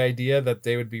okay with the idea that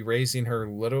they would be raising her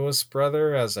littlest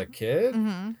brother as a kid.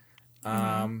 Mm-hmm.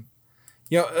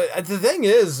 The thing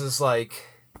is like,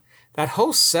 that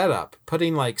whole setup,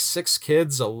 putting, like, 6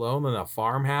 kids alone in a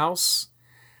farmhouse.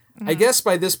 Mm-hmm. I guess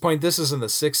by this point, this is in the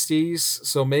 60s,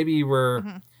 so maybe we're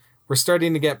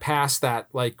starting to get past that,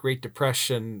 like, Great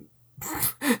Depression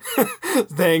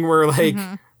thing where, like,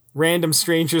 random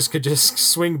strangers could just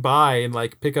swing by and,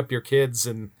 like, pick up your kids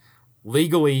and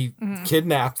legally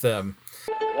kidnap them.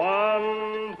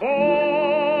 One boy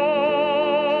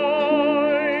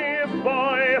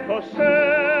for sale.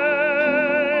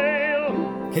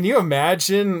 Can you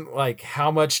imagine, like, how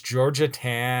much Georgia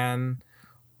Tann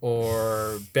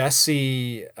or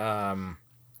Bessie,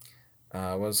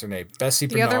 what was her name? Bessie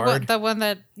Bernard. The other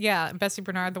one, Bessie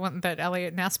Bernard, the one that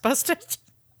Elliot Ness busted.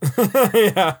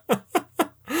 Yeah.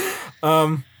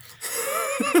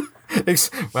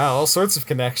 Wow, all sorts of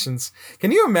connections.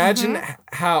 Can you imagine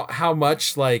how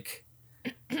much, like,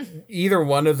 either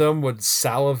one of them would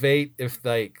salivate if,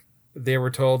 like, they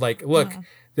were told, like, look,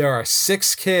 there are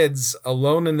 6 kids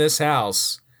alone in this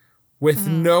house with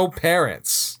no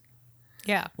parents.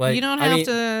 Yeah, like, you don't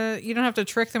have to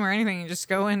trick them or anything. You just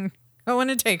go in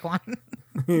and take one.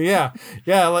 yeah.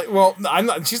 Like, well,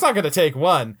 she's not going to take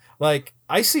one. Like,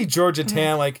 I see Georgia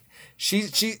Tann, like, she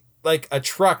like, a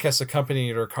truck has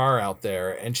accompanied her car out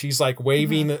there, and she's, like,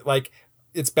 waving, like,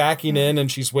 it's backing in,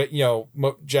 and she's,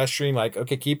 gesturing, like,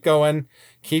 okay, keep going.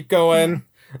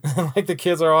 Like, the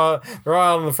kids they're all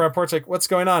out on the front porch, like, what's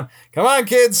going on? Come on,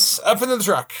 kids, up in the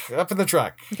truck.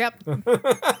 Yep.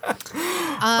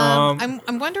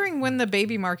 I'm wondering when the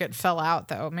baby market fell out,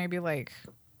 though. Maybe, like,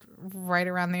 right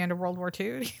around the end of World War II.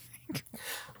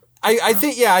 Do you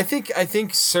think? I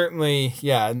think certainly,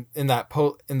 in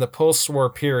the post-war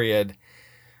period.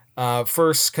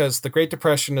 First, because the Great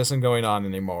Depression isn't going on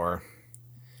anymore.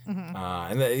 In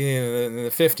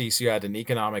the 50s, you had an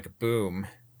economic boom.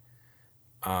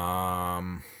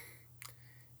 And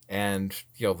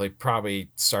they probably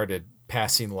started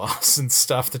passing laws and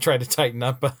stuff to try to tighten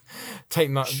up.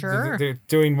 Sure. They're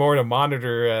doing more to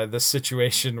monitor this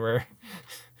situation where,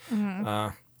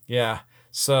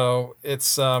 So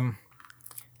it's and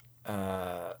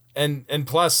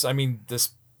plus, I mean, this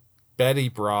Betty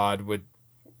broad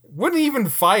wouldn't even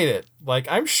fight it. Like,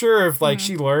 I'm sure if, like,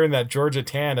 she learned that Georgia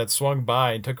Tann had swung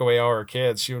by and took away all her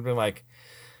kids, she would have been like,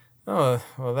 oh,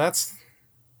 well, that's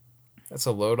that's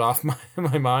a load off my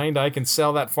mind. I can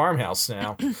sell that farmhouse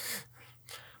now.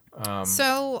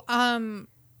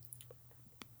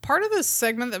 Part of this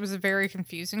segment that was very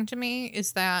confusing to me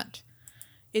is that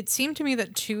it seemed to me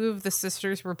that two of the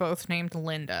sisters were both named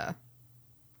Linda.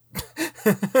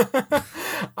 And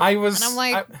I'm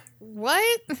like,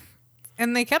 what?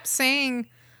 And they kept saying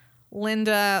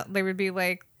Linda. They would be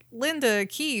like, Linda,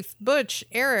 Keith, Butch,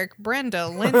 Eric, Brenda,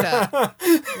 Linda.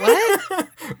 What?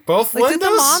 Both like, Lindas? Did the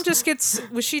mom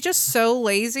was she just so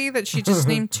lazy that she just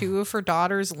named two of her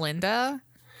daughters Linda?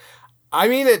 I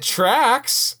mean, it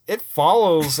tracks. It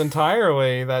follows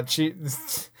entirely that she,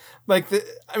 like, the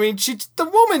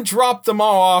woman dropped them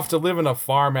all off to live in a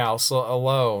farmhouse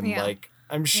alone. Yeah. Like,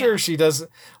 I'm sure she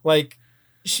doesn't, like,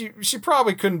 she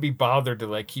probably couldn't be bothered to,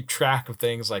 like, keep track of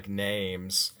things like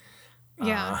names.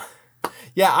 Yeah.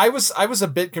 Yeah, I was a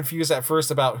bit confused at first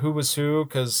about who was who,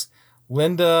 because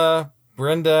Linda,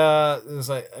 Brenda is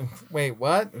like, wait,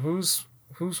 what? Who's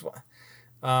what?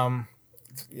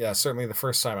 Yeah, certainly the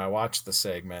first time I watched the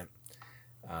segment.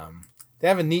 They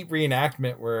have a neat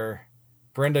reenactment where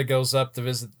Brenda goes up to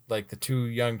visit, like, the two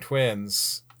young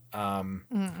twins. And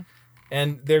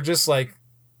they're just, like,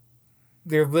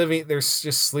 they're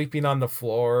just sleeping on the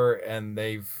floor, and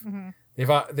they've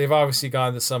obviously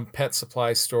gone to some pet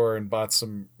supply store and bought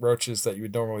some roaches that you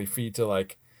would normally feed to,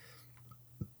 like,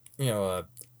 you know,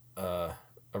 a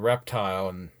reptile,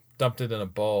 and dumped it in a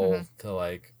bowl to,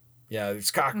 like, yeah,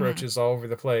 there's cockroaches all over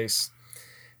the place.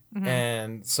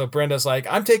 And so Brenda's like,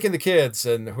 I'm taking the kids.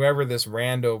 And whoever this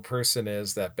rando person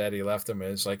is that Betty left them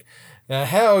is like,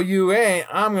 hell you ain't.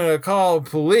 I'm going to call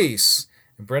police.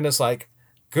 And Brenda's like,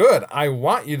 good. I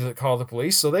want you to call the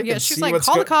police so they can see like, what's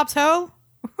going on. Call the cops, ho.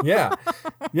 Yeah.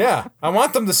 Yeah. I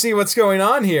want them to see what's going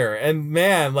on here. And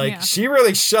man, like, she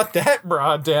really shut that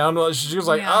broad down. She was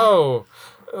like, oh,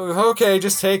 okay,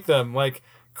 just take them. Like,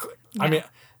 I mean,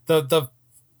 the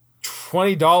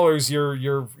 $20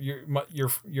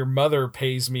 your mother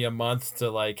pays me a month to,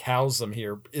 like, house them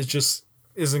here, it just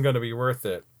isn't going to be worth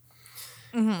it.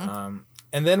 And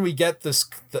then we get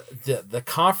the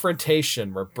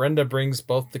confrontation where Brenda brings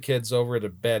both the kids over to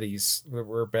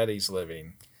where Betty's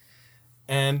living,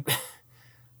 and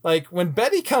like when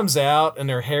Betty comes out and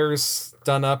her hair's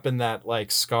done up in that,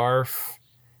 like, scarf,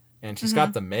 and she's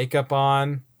got the makeup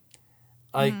on,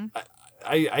 like.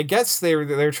 I guess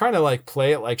they're trying to, like,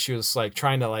 play it like she was, like,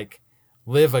 trying to, like,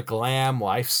 live a glam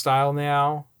lifestyle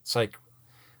now. It's like,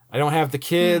 I don't have the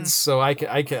kids, so I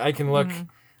can look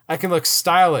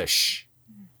stylish.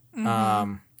 You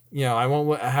know, I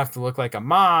won't have to look like a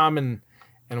mom and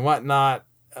whatnot.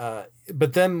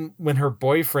 But then when her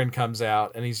boyfriend comes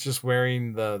out and he's just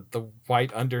wearing the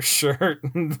white undershirt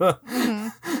and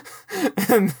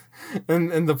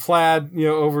and the plaid, you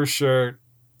know, overshirt.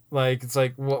 Like, it's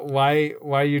like, why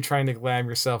are you trying to glam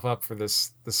yourself up for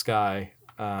this guy?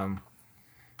 But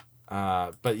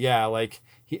yeah, like,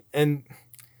 so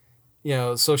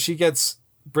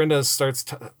Brenda starts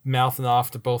mouthing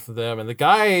off to both of them, and the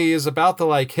guy is about to,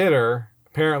 like, hit her,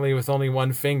 apparently with only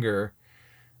one finger.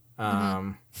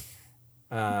 I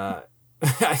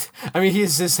mean,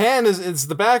 his hand it's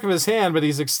the back of his hand, but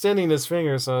he's extending his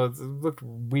finger, so it looked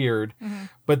weird.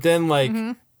 But then, like,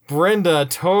 Brenda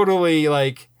totally,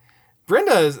 like,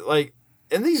 Brenda is, like,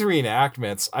 in these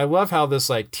reenactments, I love how this,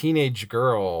 like, teenage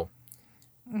girl,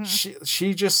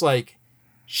 she just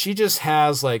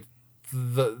has, like,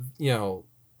 the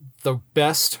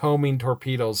best homing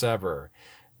torpedoes ever.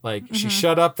 Like, she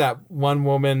shut up that one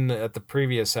woman at the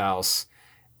previous house,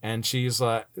 and she's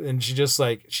like, and she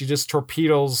just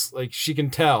torpedoes, like, she can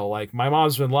tell, like, my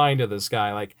mom's been lying to this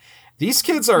guy, like, these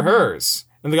kids are hers.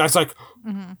 And the guy's like,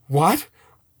 what?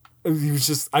 He was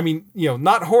just, I mean, you know,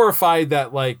 not horrified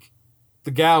that, like,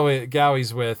 the gal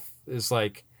he's with is,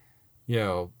 like, you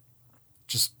know,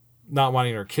 just not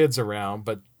wanting her kids around,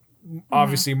 but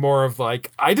obviously more of,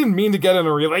 like, I didn't mean to get in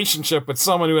a relationship with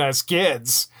someone who has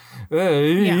kids.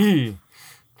 Like,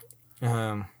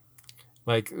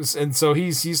 and so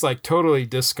he's like totally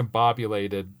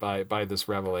discombobulated by this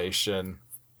revelation.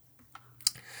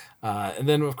 And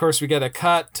then, of course, we get a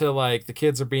cut to, like, the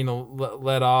kids are being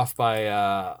led off by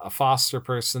a foster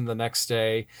person the next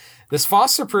day. This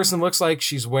foster person looks like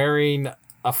she's wearing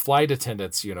a flight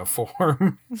attendant's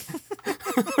uniform.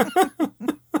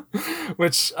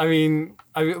 Which, I mean,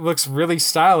 it looks really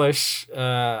stylish.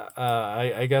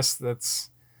 I guess that's...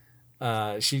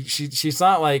 she's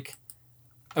not, like...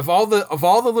 Of all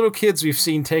the little kids we've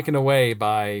seen taken away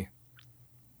by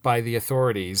the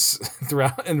authorities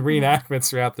throughout and reenactments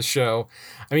throughout the show,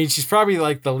 I mean, she's probably,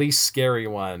 like, the least scary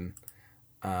one.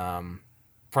 You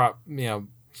know,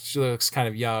 she looks kind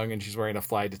of young and she's wearing a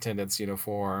flight attendant's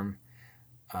uniform.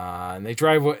 And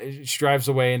she drives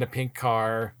away in a pink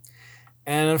car.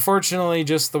 And unfortunately,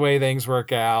 just the way things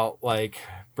work out, like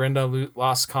Brenda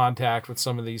lost contact with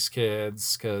some of these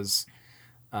kids because,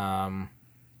 because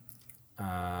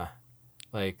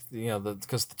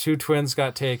the two twins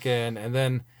got taken, and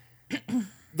then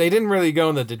they didn't really go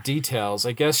into the details.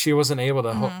 I guess she wasn't able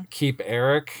to keep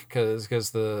Eric because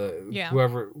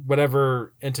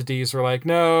whatever entities were like,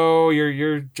 no,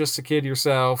 you're just a kid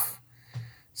yourself.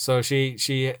 So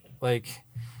she like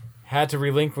had to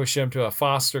relinquish him to a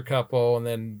foster couple, and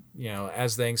then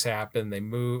as things happened, they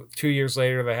moved. 2 years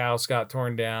later, the house got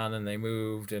torn down, and they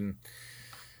moved, and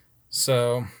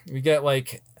so we get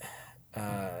like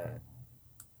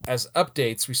as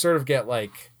updates, we sort of get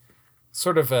like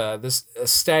this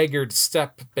staggered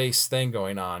step based thing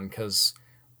going on, because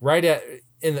right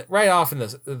off in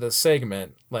the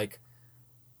segment, like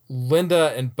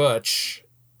Linda and Butch,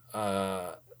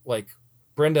 like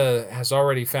Brenda has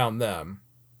already found them,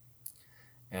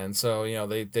 and so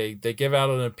they give out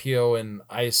an appeal in,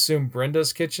 I assume,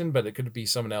 Brenda's kitchen, but it could be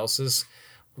someone else's.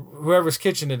 Whoever's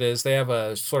kitchen it is, they have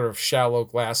a sort of shallow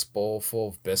glass bowl full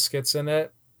of biscuits in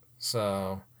it,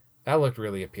 so that looked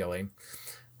really appealing.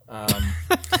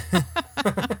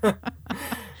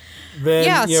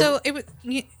 Then, so it was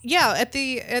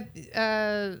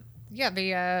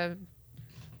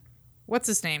what's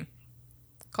his name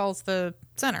calls the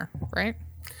center, right?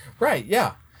 Right,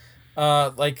 yeah.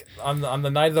 Like on the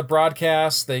night of the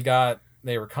broadcast, they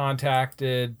were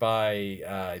contacted by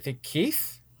I think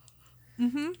Keith.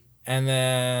 Mm-hmm. And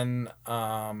then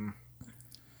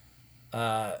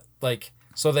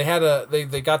so they had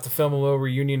they got to film a little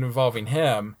reunion involving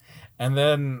him, and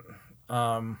then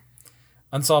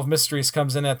Unsolved Mysteries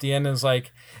comes in at the end and is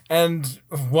like, and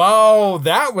while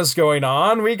that was going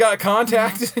on, we got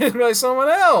contacted by someone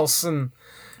else, and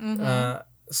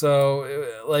so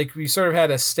like we sort of had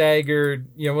a staggered,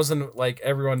 it wasn't like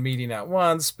everyone meeting at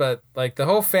once, but like the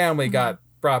whole family got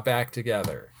brought back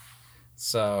together.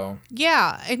 So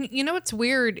yeah, and what's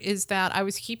weird is that I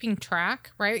was keeping track,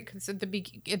 right? Because at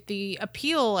the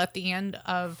appeal at the end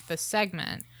of the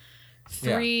segment,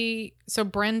 so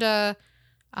Brenda,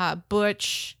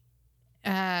 Butch,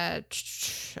 and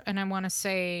I want to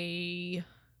say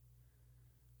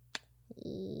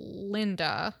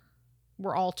Linda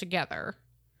were all together.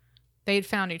 They'd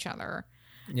found each other.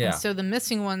 Yeah. And so the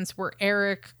missing ones were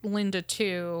Eric, Linda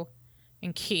 2,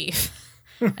 and Keith.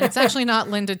 And it's actually not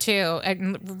Linda 2.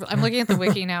 I'm looking at the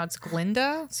wiki now. It's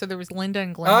Glinda. So there was Linda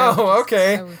and Glinda. Oh,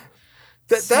 okay.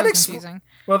 Confusing.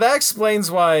 Well, that explains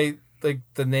why the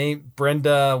name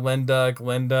Brenda, Linda,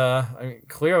 Glinda. I mean,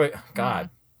 clearly,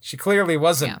 God, she clearly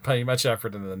wasn't putting much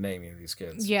effort into the naming of these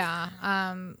kids. Yeah.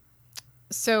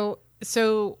 So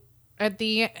at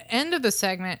the end of the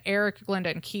segment, Eric, Glinda,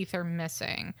 and Keith are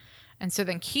missing. And so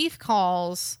then Keith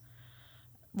calls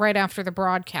right after the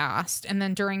broadcast, and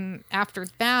then after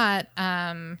that,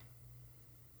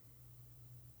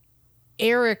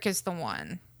 Eric is the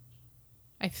one,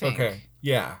 I think. Okay,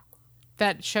 yeah.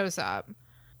 That shows up.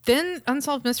 Then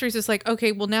Unsolved Mysteries is like,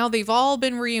 okay, well, now they've all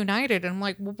been reunited. And I'm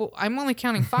like, well, I'm only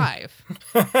counting 5.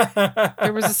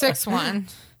 There was a 6th one.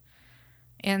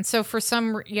 And so for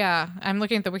I'm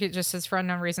looking at the wiki. It just says, for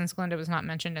unknown reasons, Glinda was not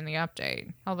mentioned in the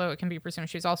update. Although it can be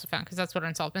presumed she was also found, because that's what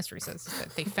Unsolved Mysteries says, is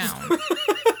that they found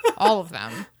all of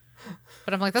them.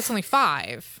 But I'm like, that's only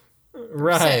 5.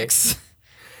 Right. 6.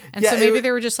 And so maybe they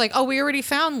were just like, oh, we already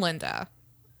found Linda.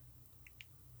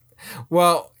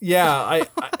 Well, yeah,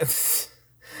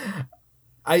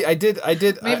 I did.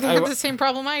 Maybe they had the same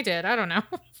problem I did. I don't know.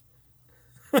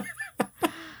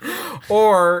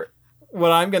 Or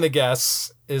what I'm going to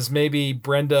guess is maybe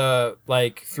Brenda,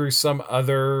 like through some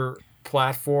other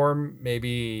platform,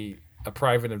 maybe a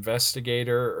private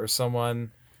investigator or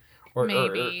someone or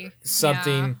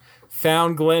something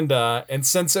found Glinda. And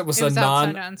since it was outside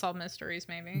of Unsolved Mysteries,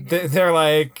 maybe. They're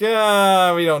like, we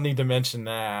don't need to mention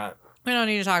that. We don't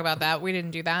need to talk about that. We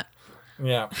didn't do that.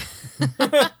 Yeah.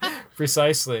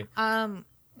 Precisely.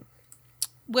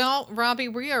 Well, Robbie,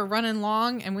 we are running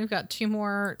long, and we've got 2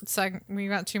 more.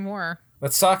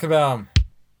 Let's talk about them.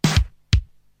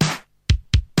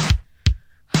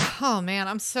 Oh man,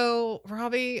 I'm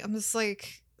just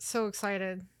like so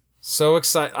excited. So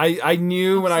excited. I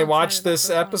knew when I watched this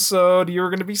episode, you were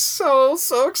going to be so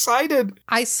excited.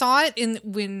 I saw it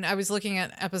when I was looking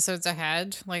at episodes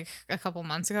ahead, like a couple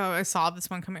months ago. I saw this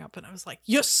one coming up, and I was like,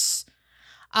 yes.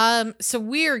 So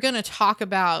we are going to talk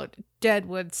about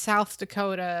Deadwood, South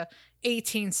Dakota,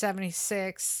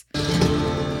 1876.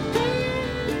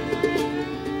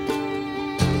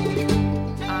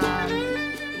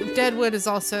 Deadwood is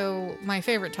also my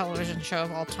favorite television show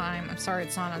of all time. I'm sorry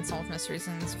it's not Unsolved Mysteries.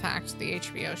 In fact, the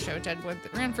HBO show Deadwood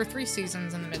that ran for 3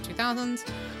 seasons in the mid-2000s,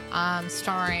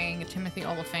 starring Timothy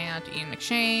Olyphant, Ian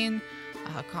McShane.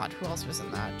 Oh God, who else was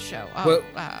in that show?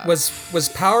 Was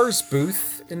Powers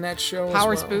Booth in that show?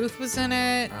 Powers as well? Booth was in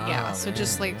it. Oh, yeah. So man,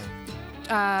 just like,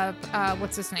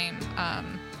 what's his name?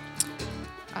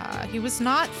 He was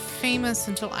not famous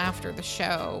until after the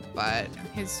show, but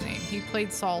he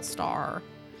played Saul Starr.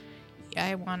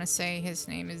 I want to say his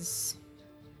name is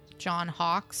John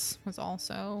Hawkes.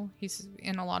 He's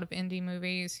in a lot of indie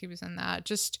movies. He was in that.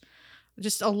 Just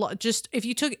a lot. Just if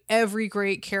you took every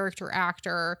great character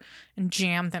actor and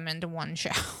jammed them into one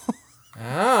show.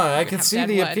 I can see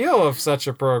Deadwood. The appeal of such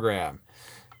a program.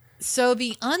 So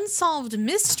the Unsolved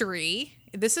Mystery.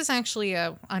 This is actually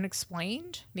The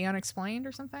Unexplained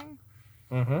or something.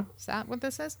 Mm-hmm. Is that what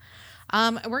this is?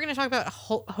 We're going to talk about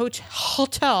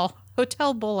Hotel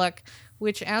Bullock,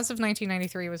 which as of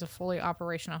 1993 was a fully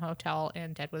operational hotel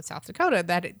in Deadwood, South Dakota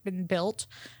that had been built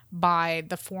by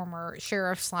the former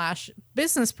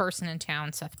sheriff/business person in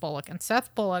town, Seth Bullock. And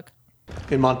Seth Bullock...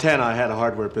 In Montana, I had a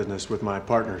hardware business with my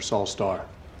partner, Saul Starr.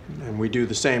 And we do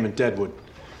the same in Deadwood,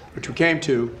 which we came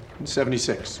to in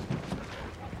 '76.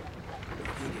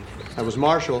 I was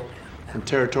marshal and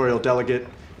territorial delegate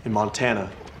in Montana,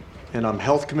 and I'm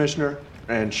health commissioner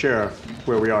and sheriff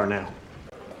where we are now.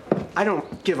 I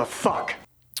don't give a fuck.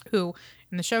 Who,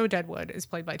 in the show Deadwood, is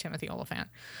played by Timothy Olyphant,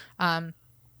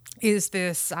 is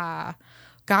this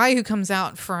guy who comes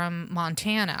out from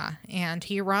Montana, and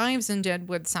he arrives in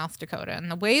Deadwood, South Dakota.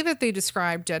 And the way that they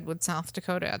describe Deadwood, South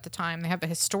Dakota at the time, they have a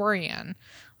historian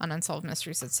on Unsolved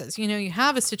Mysteries that says, you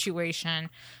have a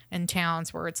situation in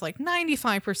towns where it's like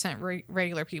 95%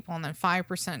 regular people and then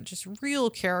 5% just real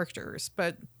characters.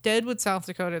 But Deadwood, South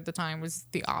Dakota at the time was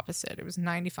the opposite. It was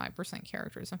 95%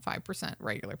 characters and 5%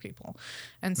 regular people.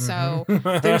 And so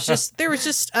there's just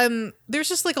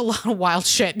like a lot of wild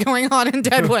shit going on in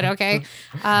Deadwood. Okay.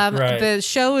 Right. The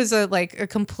show is a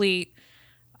complete,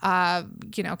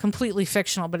 completely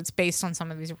fictional, but it's based on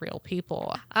some of these real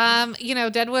people.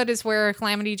 Deadwood is where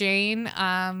Calamity Jane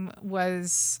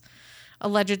was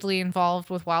allegedly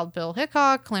involved with Wild Bill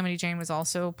Hickok. Calamity Jane was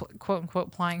also, quote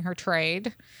unquote, plying her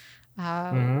trade.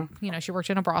 She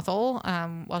worked in a brothel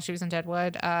while she was in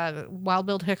Deadwood. Wild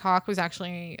Bill Hickok was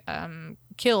actually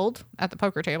killed at the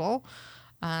poker table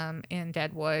in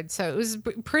Deadwood. So it was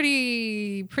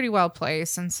pretty well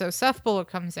placed. And so Seth Bullock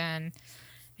comes in,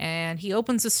 and he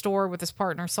opens a store with his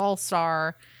partner, Saul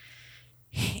Starr.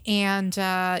 And,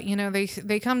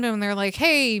 they come to him and they're like,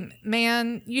 hey,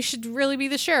 man, you should really be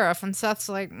the sheriff. And Seth's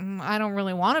like, I don't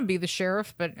really want to be the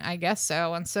sheriff, but I guess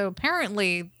so. And so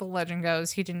apparently the legend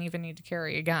goes he didn't even need to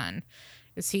carry a gun.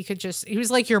 He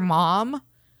was like your mom.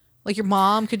 Like your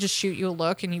mom could just shoot you a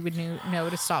look and you would know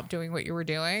to stop doing what you were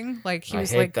doing. Like he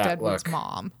was like Deadwood's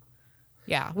mom.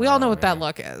 Yeah, we all know what that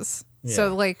look is. Yeah.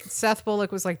 So, like, Seth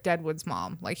Bullock was, like, Deadwood's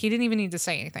mom. Like, he didn't even need to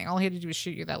say anything. All he had to do was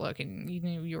shoot you that look, and you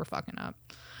knew you were fucking up.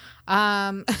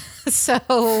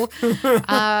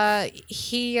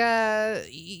 He's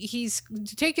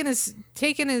taking his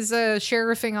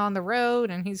sheriffing on the road,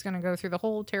 and he's going to go through the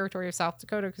whole territory of South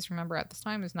Dakota, because remember, at this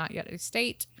time, is not yet a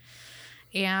state.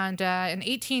 And in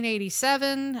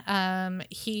 1887,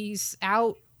 he's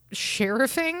out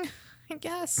sheriffing, I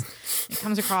guess. He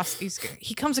comes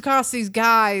across these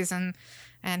guys, and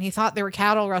he thought they were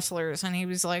cattle rustlers, and he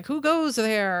was like, who goes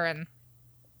there?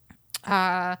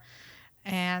 They're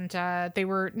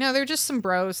just some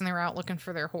bros, and they were out looking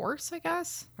for their horse, I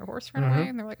guess. Their horse ran away,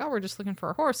 and they're like, oh, we're just looking for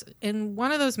a horse. And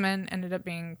one of those men ended up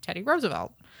being Teddy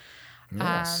Roosevelt,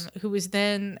 yes. Who was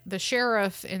then the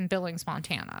sheriff in Billings,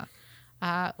 Montana,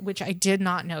 which I did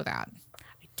not know that.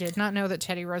 Did not know that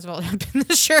Teddy Roosevelt had been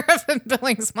the sheriff in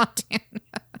Billings, Montana.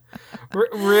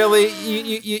 Really?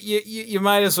 You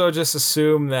might as well just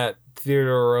assume that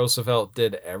Theodore Roosevelt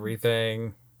did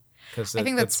everything. I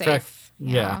think that's safe.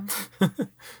 Yeah.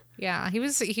 Yeah, he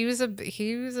was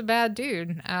a bad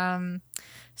dude.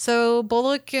 So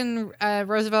Bullock and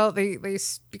Roosevelt, they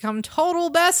become total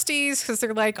besties because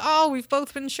they're like, oh, we've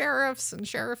both been sheriffs and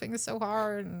sheriffing is so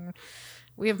hard, and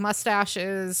we have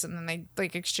mustaches, and then they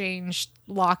like exchanged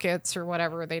lockets or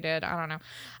whatever they did. I don't know.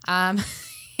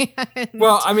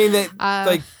 Well, I mean,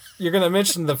 like you're gonna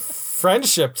mention the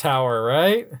Friendship Tower,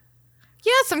 right?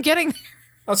 Yes, I'm getting there.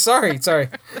 Oh, sorry.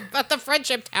 About the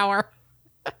Friendship Tower.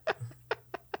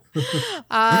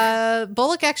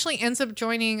 Bullock actually ends up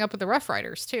joining up with the Rough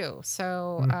Riders too.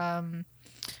 So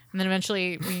And then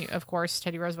eventually, of course,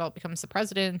 Teddy Roosevelt becomes the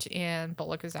president, and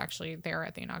Bullock is actually there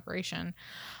at the inauguration.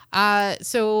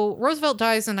 So Roosevelt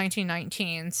dies in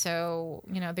 1919. So,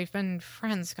 they've been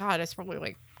friends. God, it's probably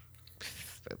like,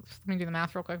 let me do the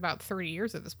math real quick, about 30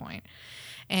 years at this point.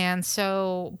 And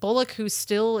so Bullock, who's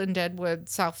still in Deadwood,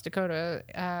 South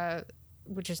Dakota,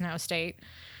 which is now a state,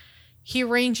 he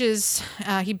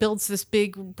builds this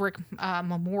big brick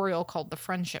memorial called the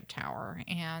Friendship Tower.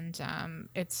 And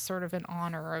it's sort of in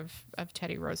honor of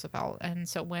Teddy Roosevelt. And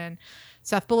so when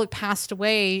Seth Bullock passed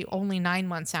away only 9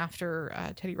 months after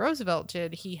Teddy Roosevelt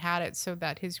did, he had it so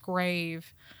that his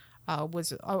grave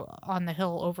was on the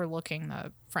hill overlooking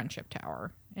the Friendship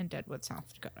Tower in Deadwood,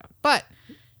 South Dakota. But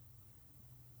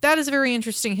that is a very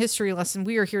interesting history lesson.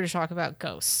 We are here to talk about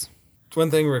ghosts. One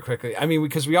thing real quickly. I mean,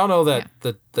 because we all know that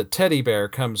the teddy bear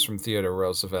comes from Theodore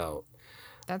Roosevelt.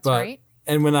 That's right.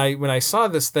 And when I saw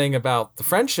this thing about the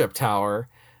Friendship Tower,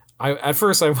 at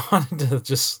first I wanted to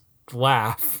just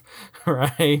laugh,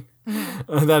 right?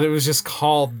 Mm-hmm. That it was just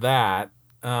called that.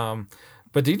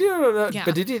 But did you know? Yeah.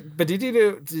 But did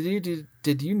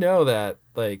you know that,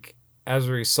 like, as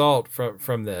a result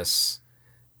from this,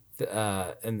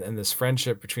 and this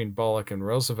friendship between Bullock and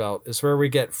Roosevelt is where we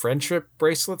get friendship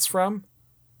bracelets from?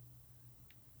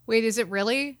 Wait, is it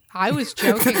really? I was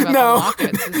joking about the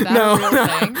lockets. Is that a real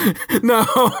thing? No,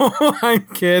 I'm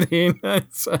kidding.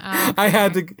 I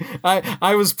had to.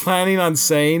 I was planning on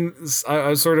saying. I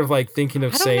was sort of like thinking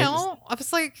of saying. I don't know. I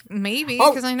was like, maybe,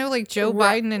 because I know like Joe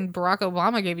Biden and Barack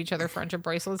Obama gave each other friendship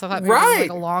bracelets. I thought maybe it was like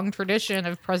a long tradition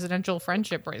of presidential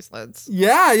friendship bracelets.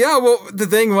 Yeah. Well, the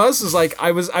thing is like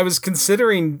I was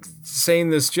considering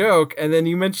saying this joke, and then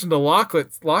you mentioned the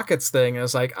lockets thing. I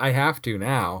was like, I have to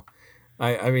now.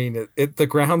 I mean, the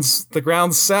ground's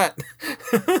set.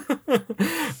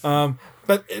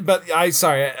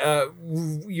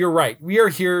 You're right. We are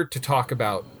here to talk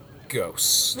about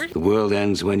ghosts. The world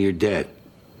ends when you're dead.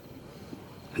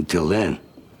 Until then,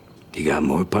 you got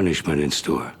more punishment in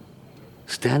store.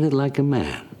 Stand it like a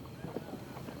man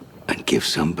and give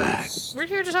some back. We're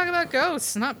here to talk about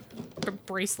ghosts, not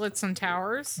bracelets and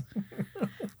towers.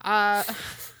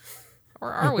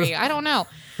 Or are we? I don't know.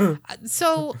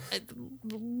 So,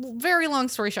 very long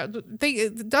story short,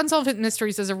 Unsolved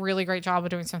Mysteries does a really great job of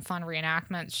doing some fun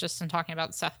reenactments just in talking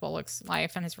about Seth Bullock's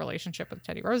life and his relationship with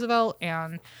Teddy Roosevelt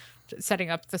and setting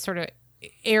up the sort of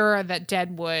era that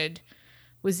Deadwood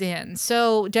was in.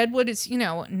 So Deadwood is,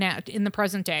 now in the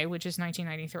present day, which is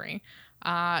 1993.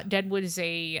 Deadwood is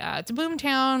it's a boom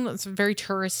town. It's very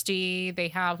touristy. They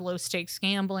have low stakes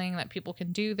gambling that people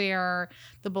can do there.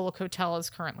 The Bullock Hotel is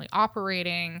currently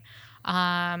operating.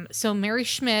 So Mary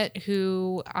Schmidt,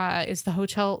 who is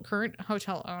the current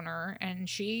hotel owner, and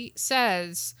she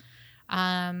says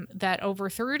that over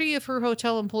 30 of her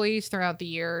hotel employees throughout the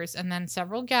years, and then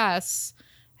several guests,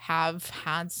 have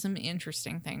had some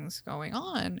interesting things going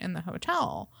on in the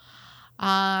hotel.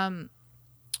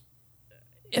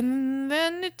 And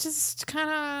then it just kind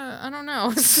of, I don't know,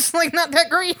 it's just like not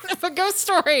that great of a ghost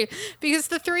story, because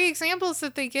the three examples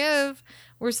that they give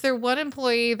was there one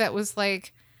employee that was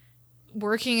like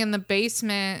working in the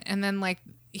basement, and then like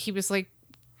he was like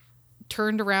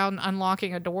turned around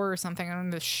unlocking a door or something,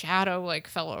 and the shadow like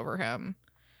fell over him,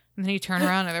 and then he turned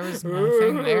around and there was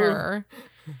nothing there.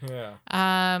 Yeah.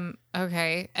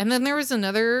 Okay. And then there was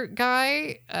another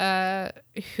guy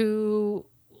who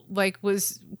like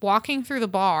was walking through the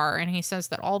bar, and he says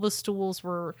that all the stools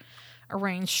were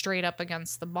arranged straight up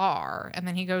against the bar, and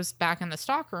then he goes back in the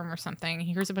stockroom or something.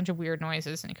 He hears a bunch of weird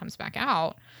noises, and he comes back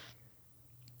out.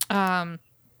 And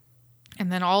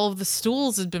then all of the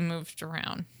stools had been moved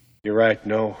around. You're right.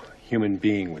 No human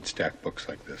being would stack books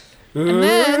like this. And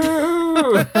then,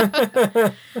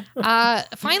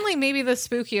 finally, maybe the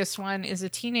spookiest one is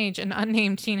an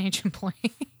unnamed teenage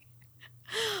employee.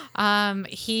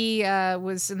 He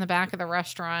was in the back of the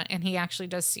restaurant, and he actually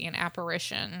does see an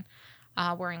apparition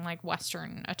wearing like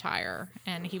Western attire,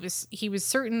 and he was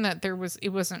certain that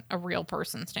it wasn't a real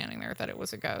person standing there, that it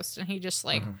was a ghost, and he just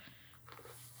like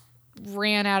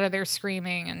ran out of there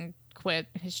screaming and quit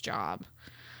his job.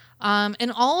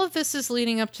 And all of this is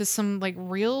leading up to some like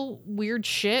real weird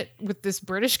shit with this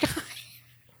British guy.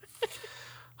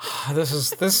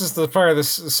 This is the part of this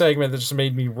segment that just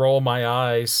made me roll my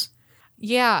eyes.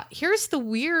 Yeah, here's the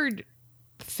weird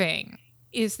thing: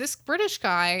 is this British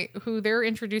guy who they're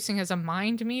introducing as a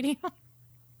mind medium?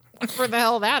 Whatever the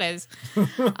hell that is.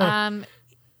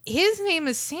 His name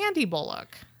is Sandy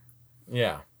Bullock.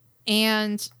 Yeah,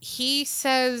 and he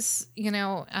says, in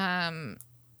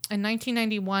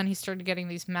 1991, he started getting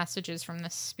these messages from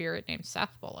this spirit named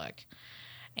Seth Bullock.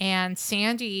 And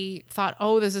Sandy thought,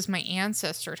 oh, this is my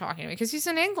ancestor talking to me, because he's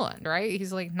in England, right?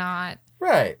 He's like not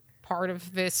right part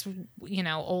of this,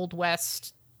 Old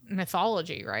West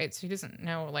mythology, right? So he doesn't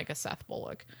know like a Seth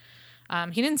Bullock.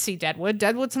 He didn't see Deadwood.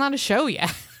 Deadwood's not a show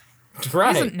yet.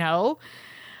 Right. He doesn't know.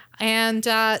 And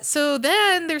so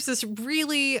then there's this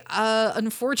really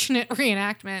unfortunate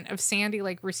reenactment of Sandy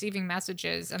like receiving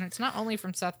messages, and it's not only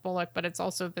from Seth Bullock, but it's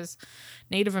also this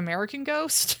Native American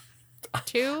ghost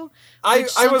too, which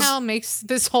somehow makes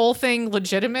this whole thing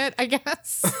legitimate, I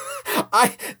guess.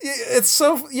 It's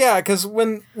so, because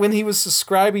when he was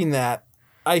describing that,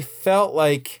 I felt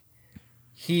like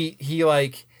he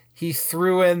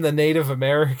threw in the Native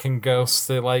American ghost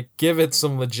to like give it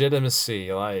some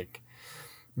legitimacy, like,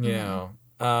 it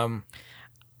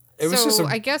was just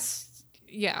I guess,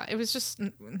 it was just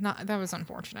not, that was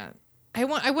unfortunate. I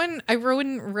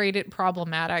wouldn't rate it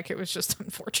problematic. It was just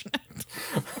unfortunate.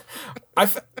 I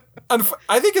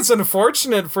think it's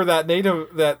unfortunate for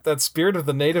that spirit of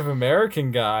the Native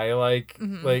American guy, like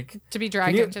to be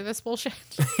dragged into this bullshit.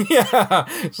 Yeah,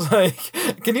 it's like,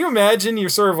 can you imagine you're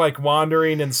sort of like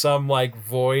wandering in some like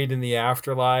void in the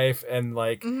afterlife, and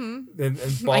like, and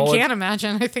Bullock, I can't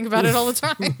imagine. I think about it all the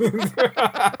time.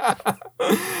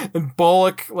 And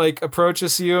Bullock like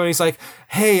approaches you, and he's like,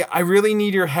 "Hey, I really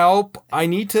need your help. I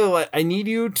need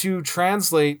you to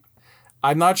translate.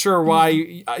 I'm not sure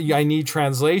why I need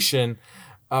translation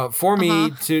for me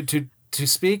to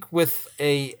speak with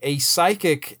a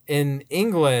psychic in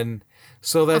England,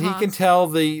 so that he can tell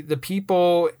the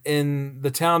people in the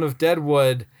town of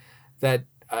Deadwood that,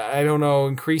 I don't know,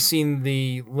 increasing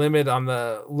the limit on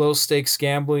the low stakes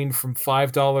gambling from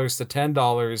 $5 to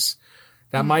 $10,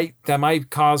 that might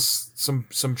cause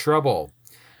some trouble."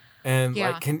 And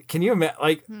like, can you imagine,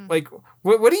 like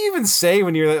what do you even say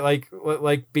when you're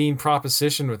like being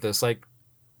propositioned with this? Like,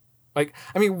 I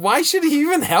mean, why should he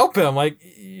even help him? Like,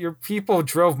 your people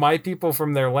drove my people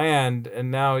from their land, and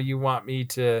now you want me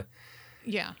to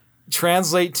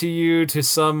translate to you to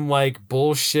some like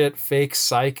bullshit fake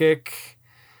psychic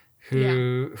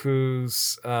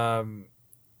who's to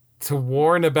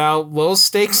warn about low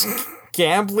stakes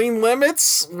gambling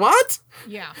limits? What?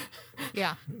 Yeah.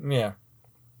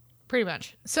 Pretty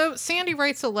much. So Sandy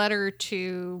writes a letter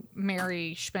to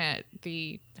Mary Schmidt,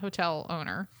 the hotel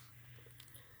owner.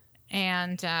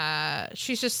 And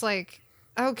she's just like,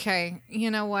 okay,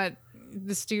 you know what?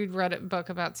 This dude read a book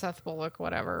about Seth Bullock,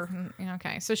 whatever.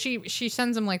 Okay. So she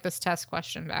sends him like this test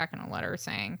question back in a letter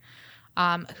saying,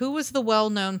 who was the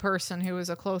well-known person who was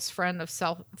a close friend of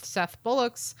Seth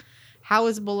Bullock's? How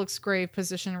is Bullock's grave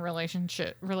position in relation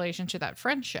to that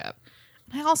friendship?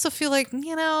 I also feel like,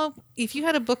 if you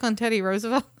had a book on Teddy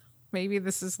Roosevelt, maybe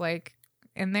this is like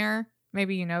in there.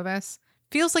 Maybe you know this.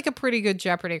 Feels like a pretty good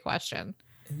Jeopardy question.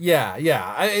 Yeah.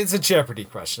 It's a Jeopardy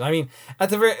question. I mean, at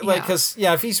the very, because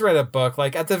if he's read a book,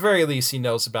 like at the very least, he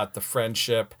knows about the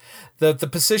friendship. The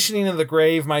positioning of the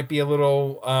grave might be a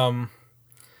little,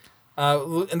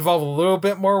 involve a little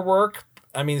bit more work.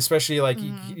 I mean, especially like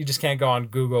you just can't go on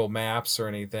Google Maps or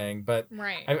anything, but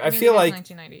right. I feel like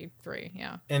 1993,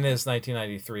 yeah. It is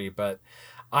 1993, but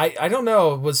I don't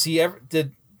know. Was he ever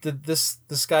did this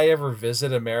guy ever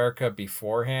visit America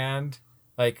beforehand?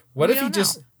 Like, what if he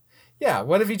just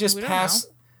passed?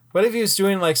 What if he was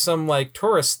doing like some like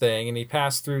tourist thing and he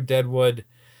passed through Deadwood?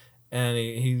 And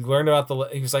he learned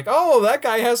about he was like, oh, that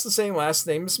guy has the same last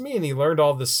name as me. And he learned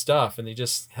all this stuff and he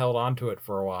just held on to it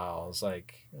for a while. I was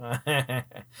like,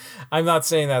 I'm not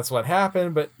saying that's what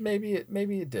happened, but maybe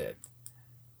it did.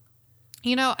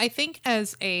 I think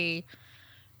as a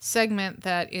segment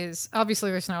that is, obviously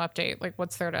there's no update. Like,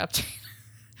 what's there to update?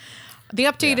 The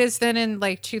update is then in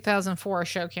like 2004, a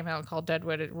show came out called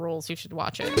Deadwood. It rules. You should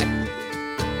watch it.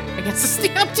 I guess it's the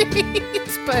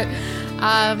update. But,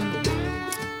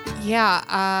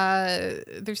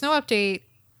 there's no update,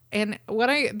 and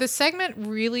the segment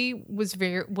really was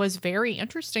very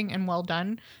interesting and well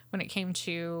done when it came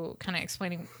to kind of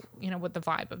explaining, what the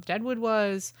vibe of Deadwood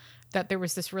was, that there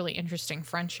was this really interesting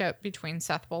friendship between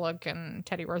Seth Bullock and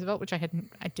Teddy Roosevelt, which I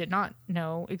did not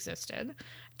know existed.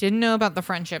 Didn't know about the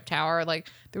Friendship Tower. Like,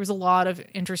 there was a lot of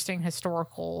interesting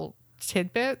historical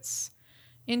tidbits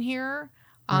in here.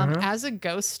 As a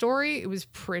ghost story, it was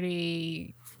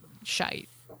pretty shite,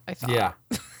 I thought.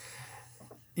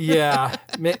 Yeah.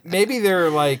 Maybe they're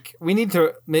like, we need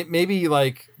to, maybe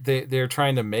like they're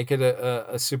trying to make it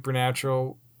a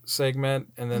supernatural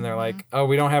segment, and then they're like, oh,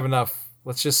 we don't have enough.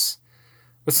 Let's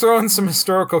throw in some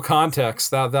historical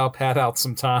context. That'll pad out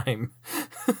some time.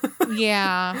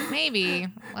 Yeah, maybe.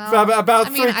 Well, about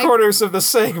 3/4 of the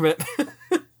segment.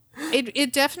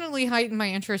 it definitely heightened my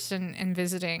interest in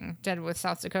visiting Deadwood,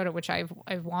 South Dakota, which I've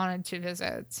wanted to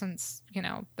visit since,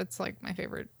 that's like my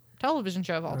favorite television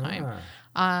show of all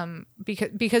time.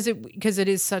 Because it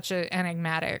is such an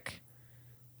enigmatic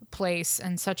place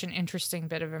and such an interesting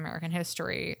bit of American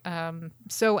history.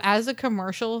 So as a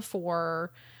commercial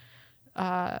for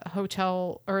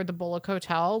hotel or the Bullock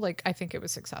Hotel, like I think it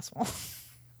was successful.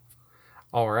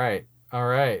 All right.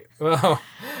 Well,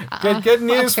 good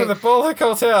news for the Bullock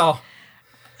Hotel.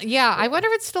 Yeah, I wonder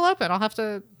if it's still open. I'll have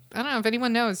to. I don't know if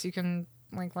anyone knows. You can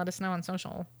like let us know on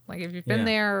social. Like if you've been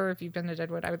there or if you've been to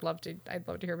Deadwood, I'd love to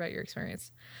hear about your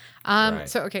experience. Right.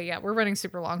 So okay, we're running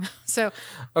super long. So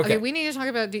okay, we need to talk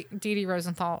about Dee Dee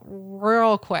Rosenthal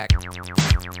real quick.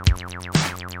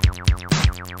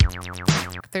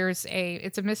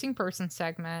 It's a missing person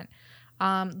segment.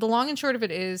 The long and short of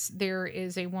it is there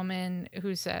is a woman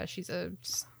who's she's a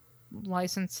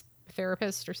licensed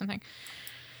therapist or something.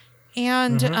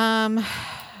 And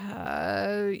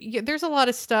there's a lot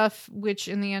of stuff which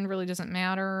in the end really doesn't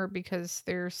matter because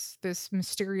there's this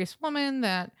mysterious woman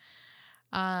that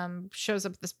shows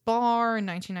up at this bar in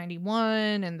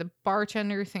 1991 and the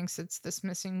bartender thinks it's this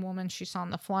missing woman she saw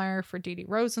on the flyer for Dee Dee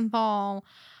Rosenthal.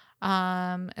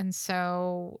 And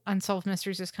so Unsolved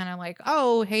Mysteries is kind of like,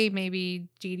 oh, hey, maybe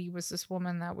Dee Dee was this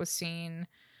woman that was seen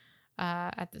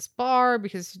at this bar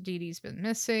because Dee Dee's been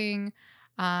missing.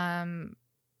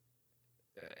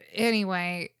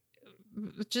 Anyway,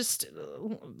 just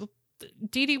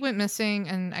Dee Dee went missing,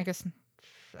 and I guess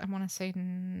I want to say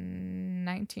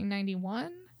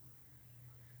 1991.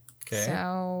 Okay.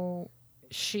 So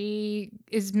she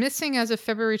is missing as of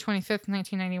February 25th,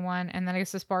 1991, and then I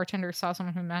guess this bartender saw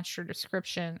someone who matched her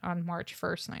description on March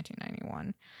 1st,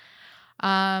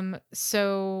 1991.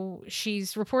 So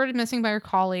she's reported missing by her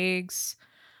colleagues.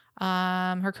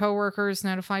 Her coworkers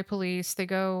notify police. They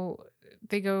go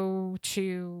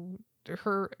to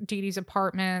Dee Dee's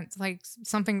apartment. Like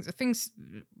things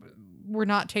were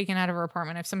not taken out of her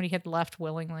apartment if somebody had left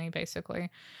willingly, basically.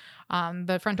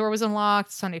 The front door was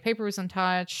unlocked. Sunday paper was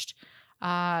untouched.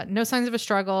 No signs of a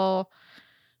struggle.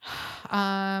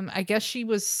 I guess she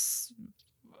was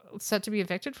set to be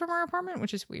evicted from her apartment,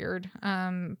 which is weird.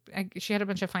 She had a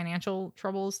bunch of financial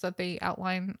troubles that they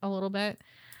outline a little bit.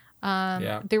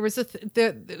 There was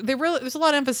there's a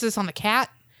lot of emphasis on the cat.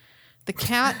 The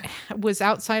cat was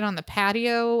outside on the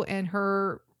patio, and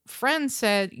her friend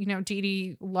said, Dee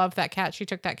Dee loved that cat. She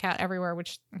took that cat everywhere,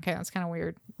 which, okay, that's kind of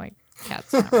weird. Like,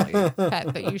 cat's not really a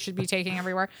pet that you should be taking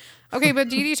everywhere. Okay, but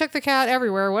Dee Dee took the cat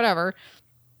everywhere, whatever.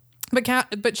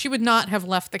 But she would not have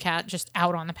left the cat just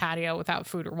out on the patio without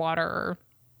food or water. Or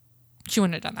she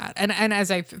wouldn't have done that. And as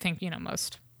I think,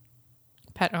 most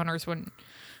pet owners wouldn't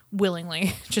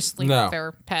willingly just leave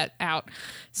their pet out.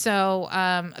 So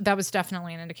that was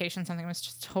definitely an indication something was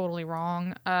just totally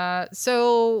wrong.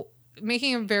 So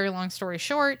making a very long story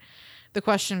short, the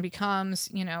question becomes,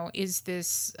 is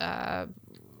this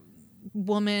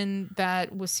woman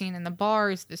that was seen in the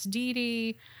bar, is this Dee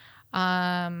Dee?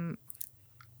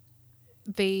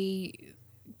 The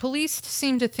police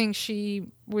seem to think she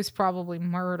was probably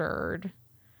murdered.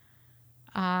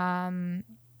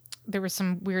 There were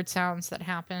some weird sounds that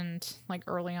happened like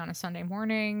early on a Sunday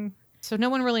morning. So no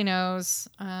one really knows.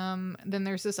 Then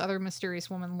there's this other mysterious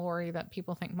woman, Lori, that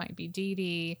people think might be Dee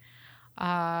Dee.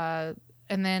 And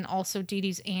then also Dee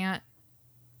Dee's aunt.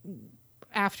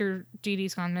 After Dee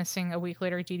Dee's gone missing, a week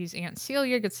later, Dee Dee's aunt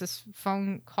Celia gets this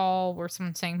phone call where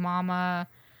someone's saying "Mama,"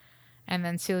 and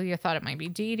then Celia thought it might be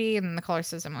Dee Dee, and then the caller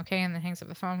says "I'm okay," and then hangs up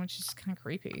the phone, which is kind of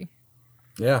creepy.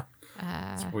 Yeah,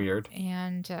 it's weird.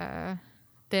 And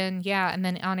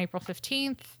then on April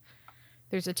 15th,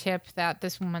 there's a tip that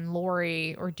this woman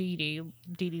Lori or Dee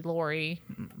Dee Lori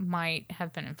might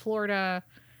have been in Florida.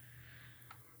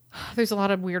 There's a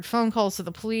lot of weird phone calls to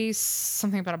the police,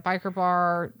 something about a biker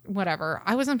bar, whatever.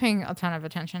 I wasn't paying a ton of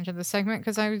attention to this segment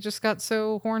because I just got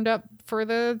so horned up for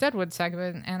the Deadwood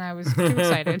segment, and I was too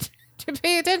excited to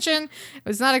pay attention. I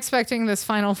was not expecting this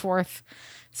final fourth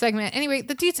segment. Anyway,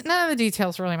 none of the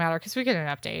details really matter because we get an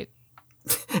update.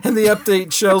 And the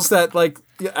update shows that, like,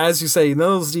 as you say, none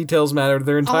of those details matter.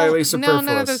 They're entirely superfluous.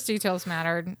 No, none of those details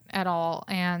mattered at all.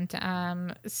 And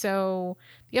so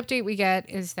the update we get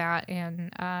is that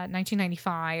in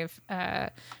 1995,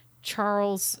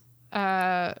 Charles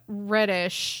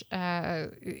Reddish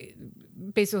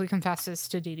basically confesses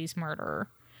to Dee Dee's murder.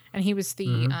 And he was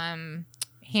the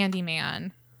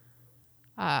handyman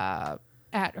at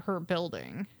her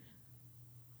building.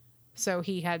 So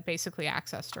he had basically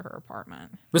access to her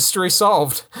apartment. Mystery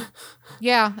solved.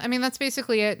 Yeah, I mean, that's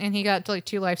basically it. And he got like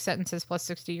 2 life sentences plus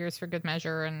 60 years for good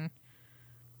measure. And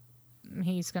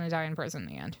he's going to die in prison in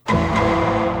the end.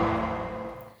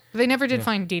 But they never did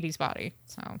find Dee Dee's body.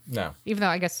 So no, even though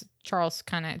I guess Charles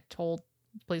kind of told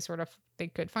police sort of they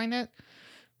could find it,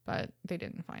 but they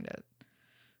didn't find it.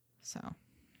 So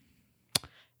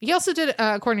he also did,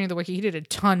 according to the wiki, he did a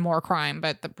ton more crime,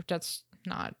 but that's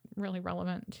not really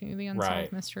relevant to the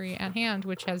unsolved mystery at hand,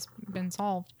 which has been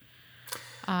solved.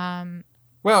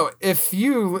 Well, if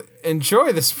you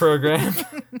enjoy this program,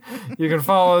 you can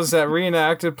follow us at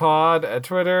ReenactedPod at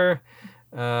Twitter.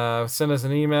 Send us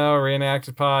an email,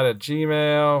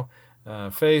 reenactedpod@gmail.com.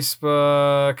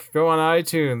 Facebook. Go on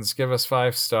iTunes. Give us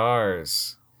 5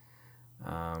 stars.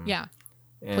 Yeah.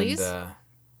 And, please?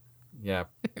 Yeah.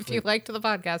 If you liked the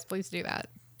podcast, please do that.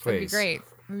 That'd be great.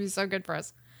 It'd be so good for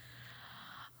us.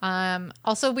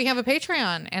 Also, we have a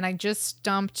Patreon, and I just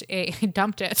dumped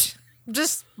it.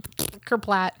 Just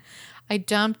kerplat. I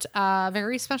dumped a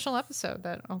very special episode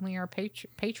that only our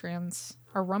patrons,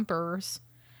 our rumpers,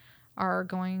 are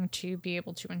going to be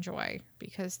able to enjoy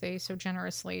because they so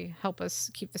generously help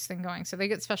us keep this thing going. So they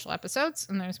get special episodes,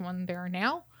 and there's one there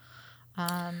now.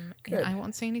 And I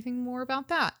won't say anything more about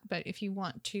that, but if you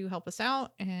want to help us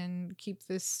out and keep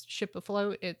this ship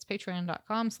afloat, it's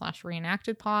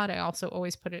patreon.com/reenactedpod. I also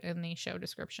always put it in the show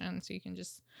description, so you can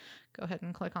just go ahead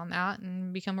and click on that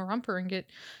and become a rumper and get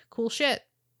cool shit.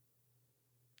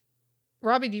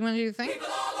 Robbie, do you want to do the thing?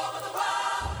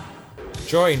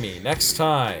 Join me next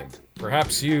time.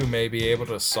 Perhaps you may be able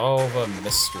to solve a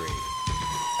mystery.